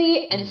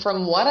 frankly. And Mm,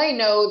 from what I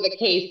know, the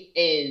case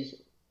is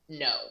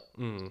no.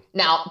 mm,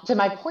 Now, to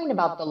my point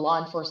about the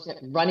law enforcement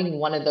running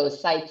one of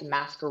those sites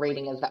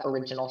masquerading as the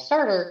original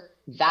starter,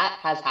 that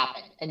has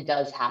happened and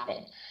does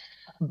happen.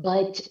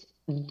 But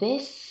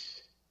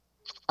this,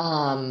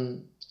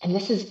 and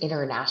this is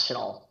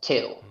international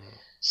too. mm,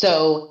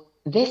 So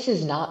this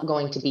is not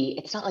going to be,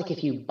 it's not like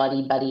if you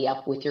buddy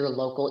up with your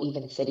local,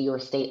 even city or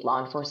state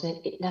law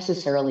enforcement, it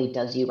necessarily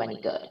does you any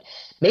good.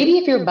 Maybe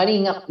if you're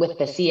buddying up with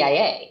the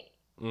CIA,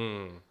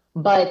 mm.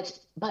 but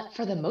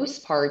for the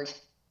most part,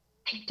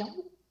 I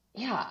don't,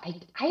 yeah,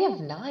 I have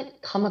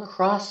not come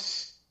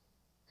across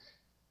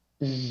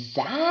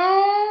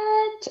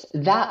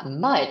that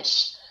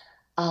much.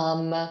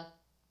 Um,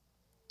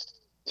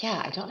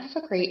 yeah, I don't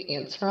have a great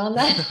answer on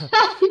that.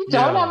 I don't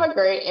Yeah. have a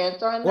great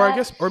answer on Or I that.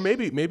 guess, or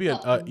maybe an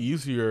Um,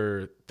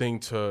 easier thing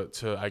to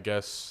I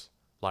guess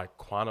like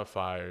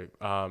quantify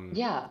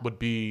yeah. would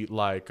be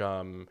like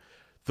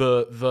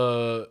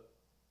the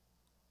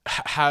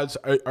has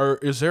or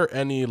is there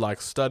any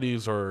like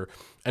studies or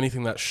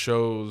anything that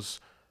shows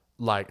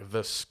like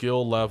the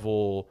skill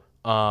level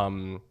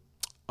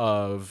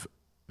of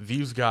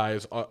these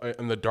guys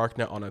in the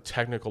darknet on a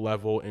technical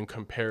level in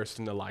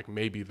comparison to like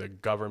maybe the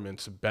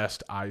government's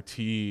best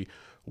IT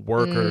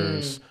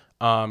workers, Mm,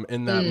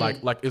 In that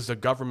Mm. is the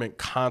government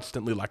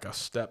constantly like a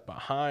step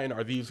behind?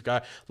 Are these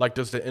guys like,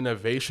 does the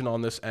innovation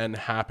on this end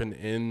happen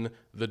in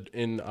the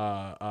in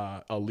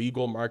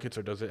illegal markets,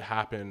 or does it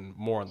happen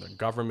more on the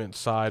government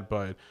side?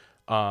 But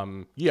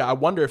yeah, I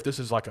wonder if this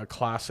is like a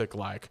classic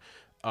like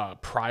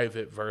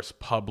private versus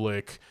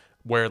public,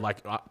 where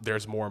like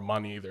there's more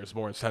money, there's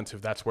more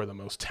incentive, that's where the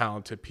most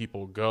talented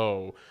people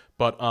go.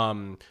 But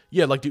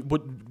yeah, like do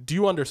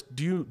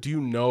you do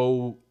you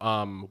know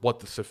what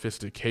the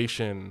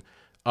sophistication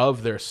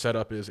of their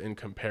setup is in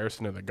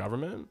comparison to the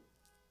government?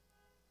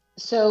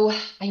 So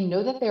I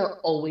know that they're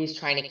always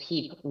trying to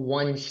keep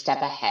one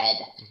step ahead.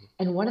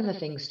 And one of the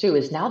things too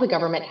is now the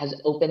government has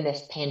opened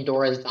this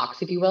Pandora's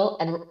box, if you will.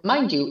 And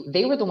mind you,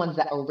 they were the ones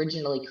that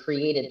originally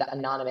created the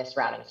anonymous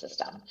routing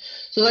system.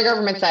 So the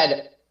government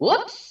said,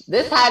 whoops,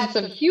 this had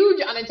some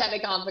huge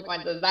unintended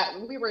consequences that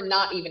we were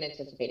not even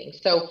anticipating.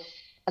 So,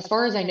 as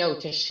far as I know,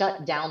 to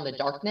shut down the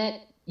darknet,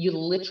 you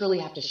literally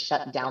have to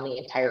shut down the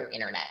entire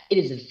internet. It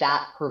is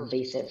that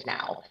pervasive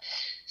now.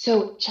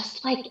 So,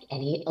 just like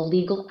any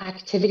illegal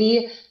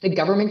activity, the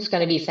government's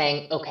going to be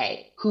saying,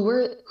 okay,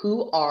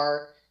 who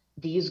are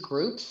these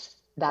groups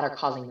that are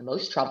causing the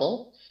most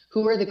trouble?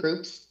 Who are the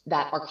groups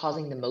that are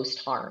causing the most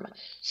harm?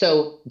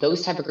 So,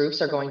 those type of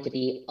groups are going to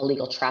be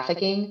illegal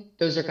trafficking.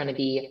 Those are going to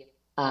be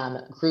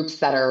groups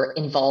that are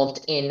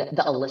involved in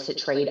the illicit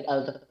trade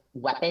of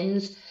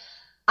weapons.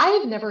 I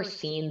have never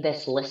seen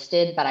this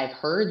listed, but I've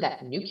heard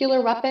that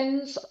nuclear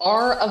weapons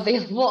are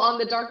available on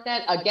the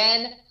darknet.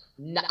 Again,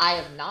 I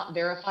have not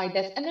verified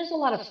this, and there's a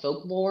lot of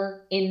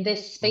folklore in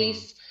this Mm-hmm.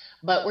 space,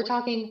 but we're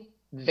talking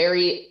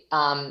very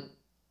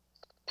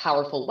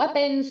powerful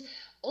weapons.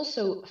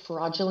 Also,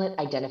 fraudulent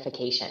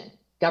identification.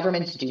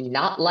 Governments do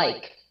not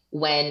like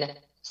when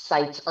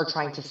sites are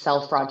trying to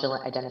sell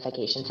fraudulent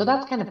identification. So Mm-hmm.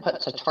 that's kind of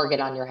puts a target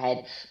on your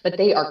head, but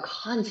they are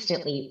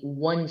constantly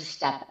one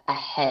step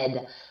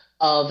ahead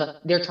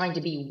they're trying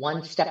to be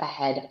one step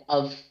ahead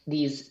of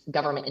these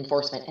government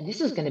enforcement. And this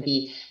is going to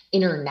be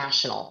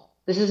international.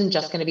 This isn't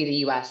just going to be the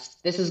US.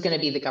 This is going to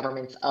be the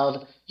governments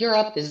of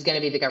Europe. This is going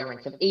to be the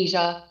governments of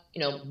Asia.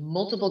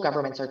 Multiple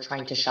governments are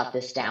trying to shut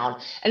this down.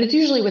 And it's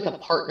usually with a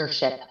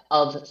partnership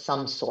of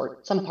some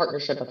sort, some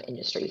partnership of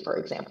industry, for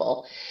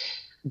example.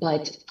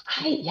 But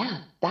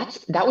yeah,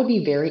 that would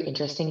be very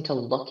interesting to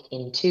look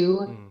into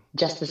Mm-hmm.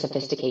 just the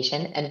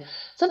sophistication. And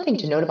something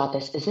to note about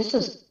this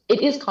is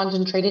it is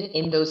concentrated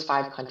in those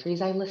five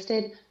countries I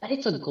listed, but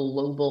it's a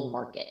global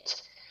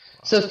market.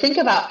 Wow. So think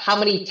about how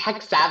many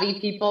tech savvy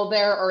people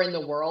there are in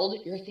the world.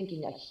 You're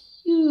thinking a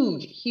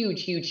huge,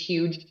 huge, huge,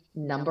 huge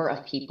number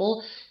of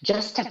people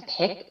just to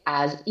pick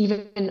as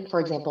even, for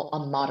example, a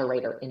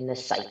moderator in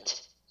this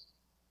site.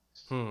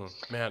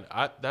 Man,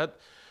 I that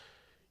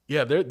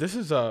yeah, this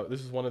is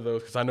one of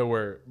those, because I know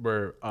we're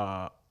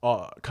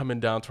coming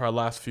down to our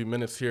last few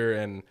minutes here,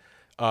 and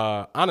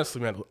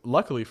honestly, man,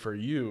 luckily for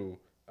you,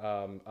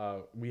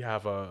 we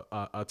have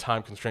a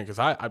time constraint, because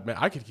man,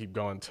 I could keep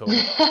going till I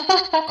know.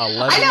 I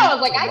 11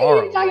 was like, I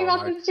can keep tomorrow, talking bro.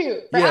 about Like, this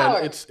too for yeah, and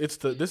hours. it's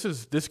the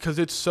this because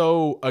it's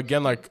so,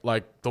 again,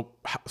 like the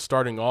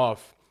starting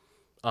off,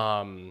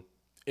 um,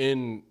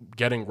 in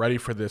getting ready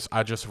for this,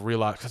 I just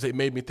realized, because it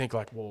made me think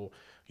like, well,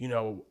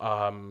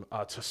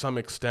 to some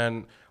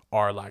extent,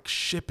 are like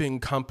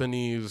shipping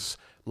companies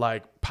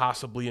like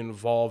possibly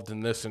involved in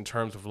this, in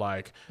terms of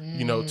like, to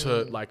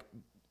Mm, like,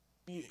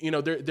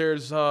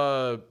 there's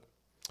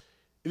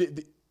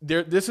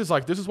this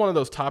is one of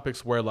those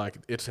topics where like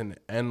it's an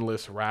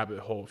endless rabbit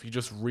hole if you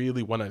just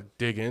really want to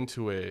dig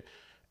into it.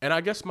 And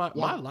I guess my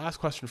yeah. last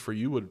question for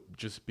you would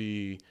just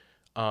be,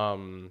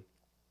 um,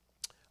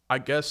 I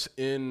guess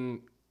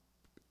in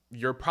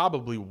you're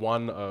probably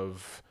one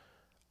of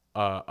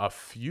a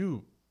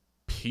few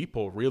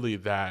people really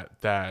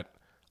that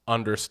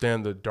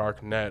understand the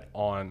dark net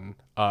on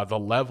the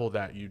level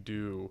that you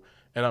do.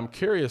 And I'm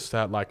curious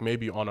that, like,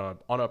 maybe on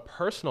a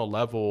personal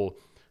level,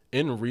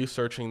 in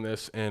researching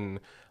this and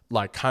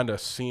like kind of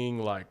seeing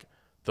like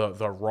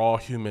the raw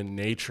human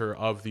nature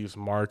of these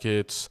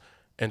markets,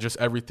 and just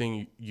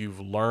everything you've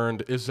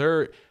learned, is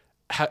there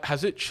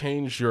has it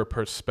changed your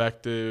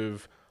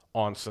perspective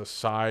on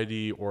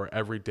society or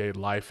everyday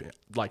life,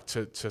 like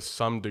to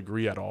some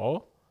degree at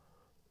all?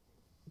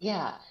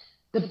 Yeah.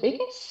 The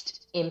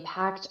biggest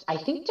impact, I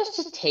think, just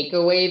to take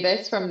away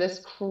this from this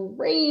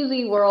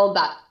crazy world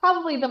that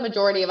probably the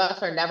majority of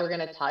us are never going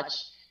to touch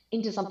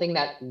into something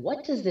that,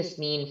 what does this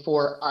mean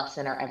for us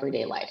in our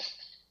everyday life?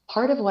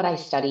 Part of what I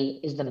study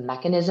is the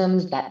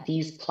mechanisms that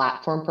these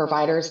platform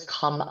providers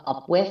come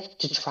up with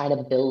to try to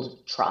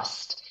build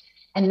trust.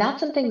 And that's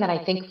something that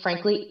I think,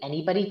 frankly,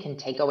 anybody can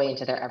take away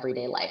into their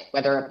everyday life,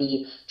 whether it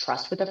be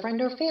trust with a friend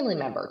or family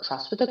member,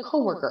 trust with a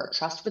coworker,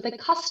 trust with a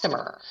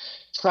customer,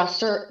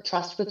 trust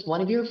with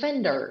one of your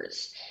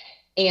vendors.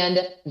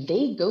 And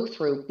they go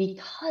through,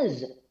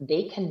 because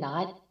they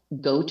cannot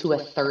go to a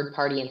third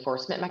party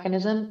enforcement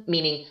mechanism,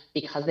 meaning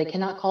because they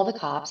cannot call the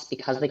cops,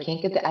 because they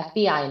can't get the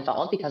FBI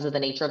involved because of the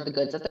nature of the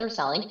goods that they're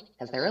selling,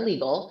 because they're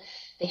illegal,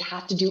 they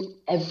have to do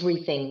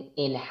everything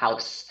in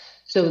house.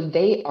 So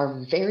they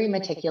are very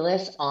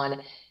meticulous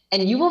on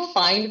And you will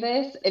find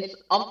this, it's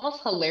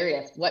almost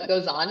hilarious what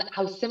goes on,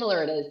 how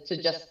similar it is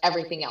to just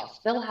everything else.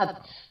 They'll have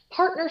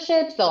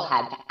partnerships, they'll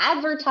have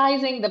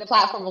advertising. The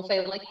platform will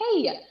say, like,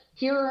 hey,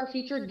 here are our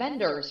featured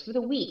vendors for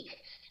the week.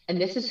 And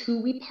this is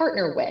who we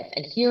partner with.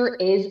 And here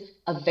is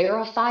a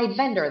verified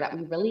vendor that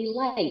we really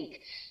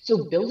like.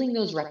 So building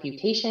those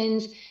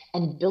reputations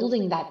and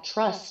building that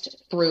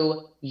trust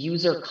through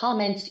user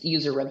comments,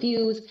 user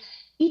reviews.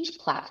 Each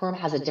platform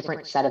has a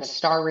different set of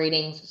star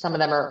ratings. Some of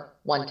them are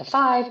 1 to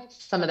 5,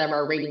 some of them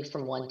are ratings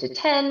from 1 to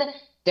 10,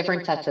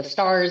 different sets of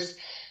stars.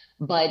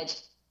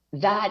 But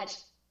that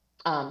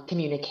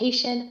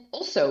communication,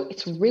 also,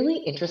 it's really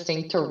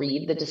interesting to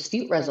read the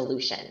dispute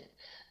resolution.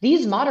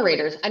 These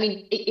moderators, I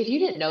mean, if you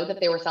didn't know that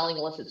they were selling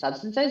illicit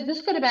substances,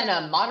 this could have been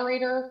a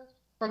moderator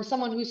from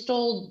someone who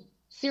stole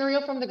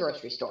cereal from the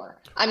grocery store.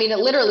 I mean, it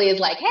literally is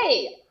like,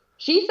 hey,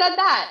 she said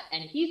that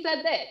and he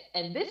said this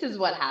and this is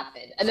what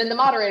happened. And then the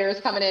moderator is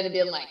coming in and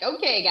being like,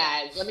 okay,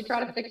 guys, let me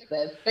try to fix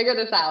this, figure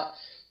this out.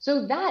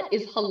 So that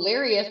is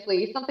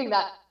hilariously something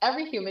that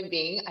every human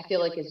being, I feel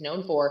like, is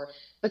known for.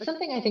 But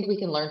something I think we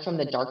can learn from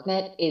the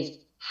darknet is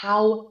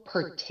how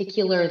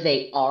particular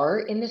they are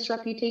in this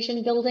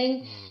reputation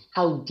building,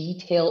 how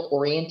detail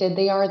oriented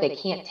they are. They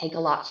can't take a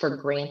lot for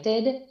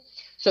granted.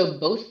 So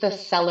both the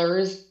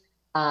sellers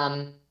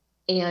and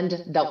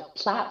the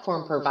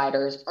platform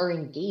providers are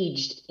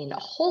engaged in a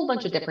whole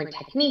bunch of different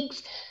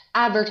techniques,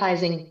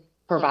 advertising,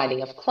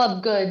 providing of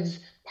club goods,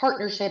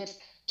 partnerships,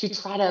 to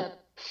try to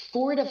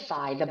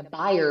fortify the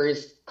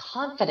buyer's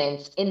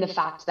confidence in the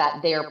fact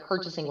that they are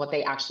purchasing what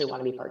they actually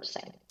want to be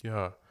purchasing.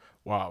 Yeah.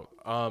 Wow.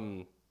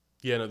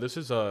 Yeah, no, this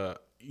is a,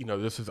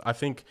 this is, I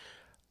think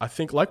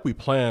like we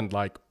planned,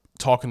 like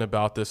talking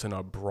about this in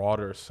a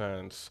broader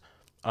sense.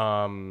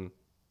 Um,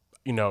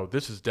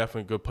 this is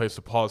definitely a good place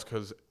to pause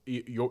because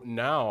you're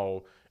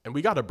now, and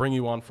we got to bring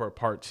you on for a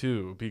part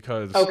two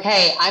because,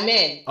 Okay, I'm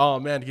in. oh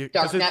man,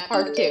 because it's Darknet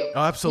part two.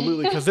 oh,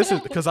 absolutely, because this is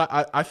because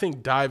I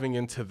think diving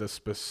into the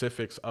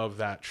specifics of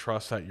that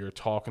trust that you're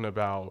talking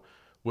about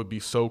would be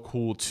so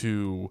cool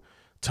to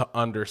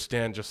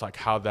understand just like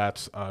how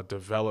that's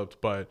developed.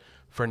 But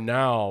for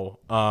now,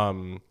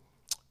 man,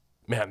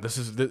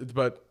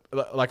 but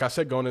like I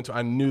said, going into,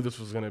 I knew this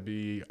was going to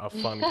be a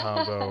fun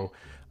combo.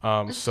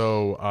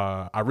 So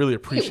I really Hey,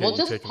 appreciate we'll you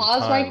just taking the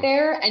pause right time.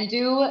 there and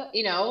do,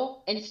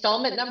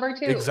 installment number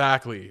two.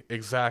 Exactly.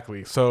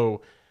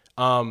 So,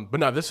 but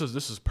no, this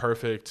is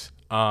perfect.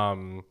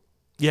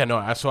 Yeah, no,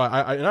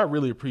 and I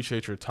really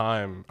appreciate your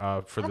time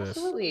for this.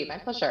 Absolutely, my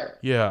pleasure.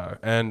 Yeah,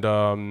 and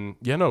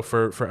yeah, no,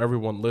 for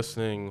everyone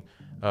listening,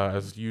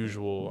 as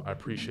usual, I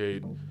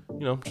appreciate,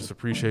 just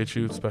appreciate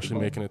you, especially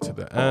making it to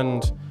the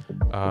end.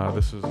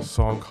 This is a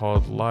song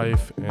called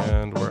Life,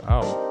 and we're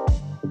out.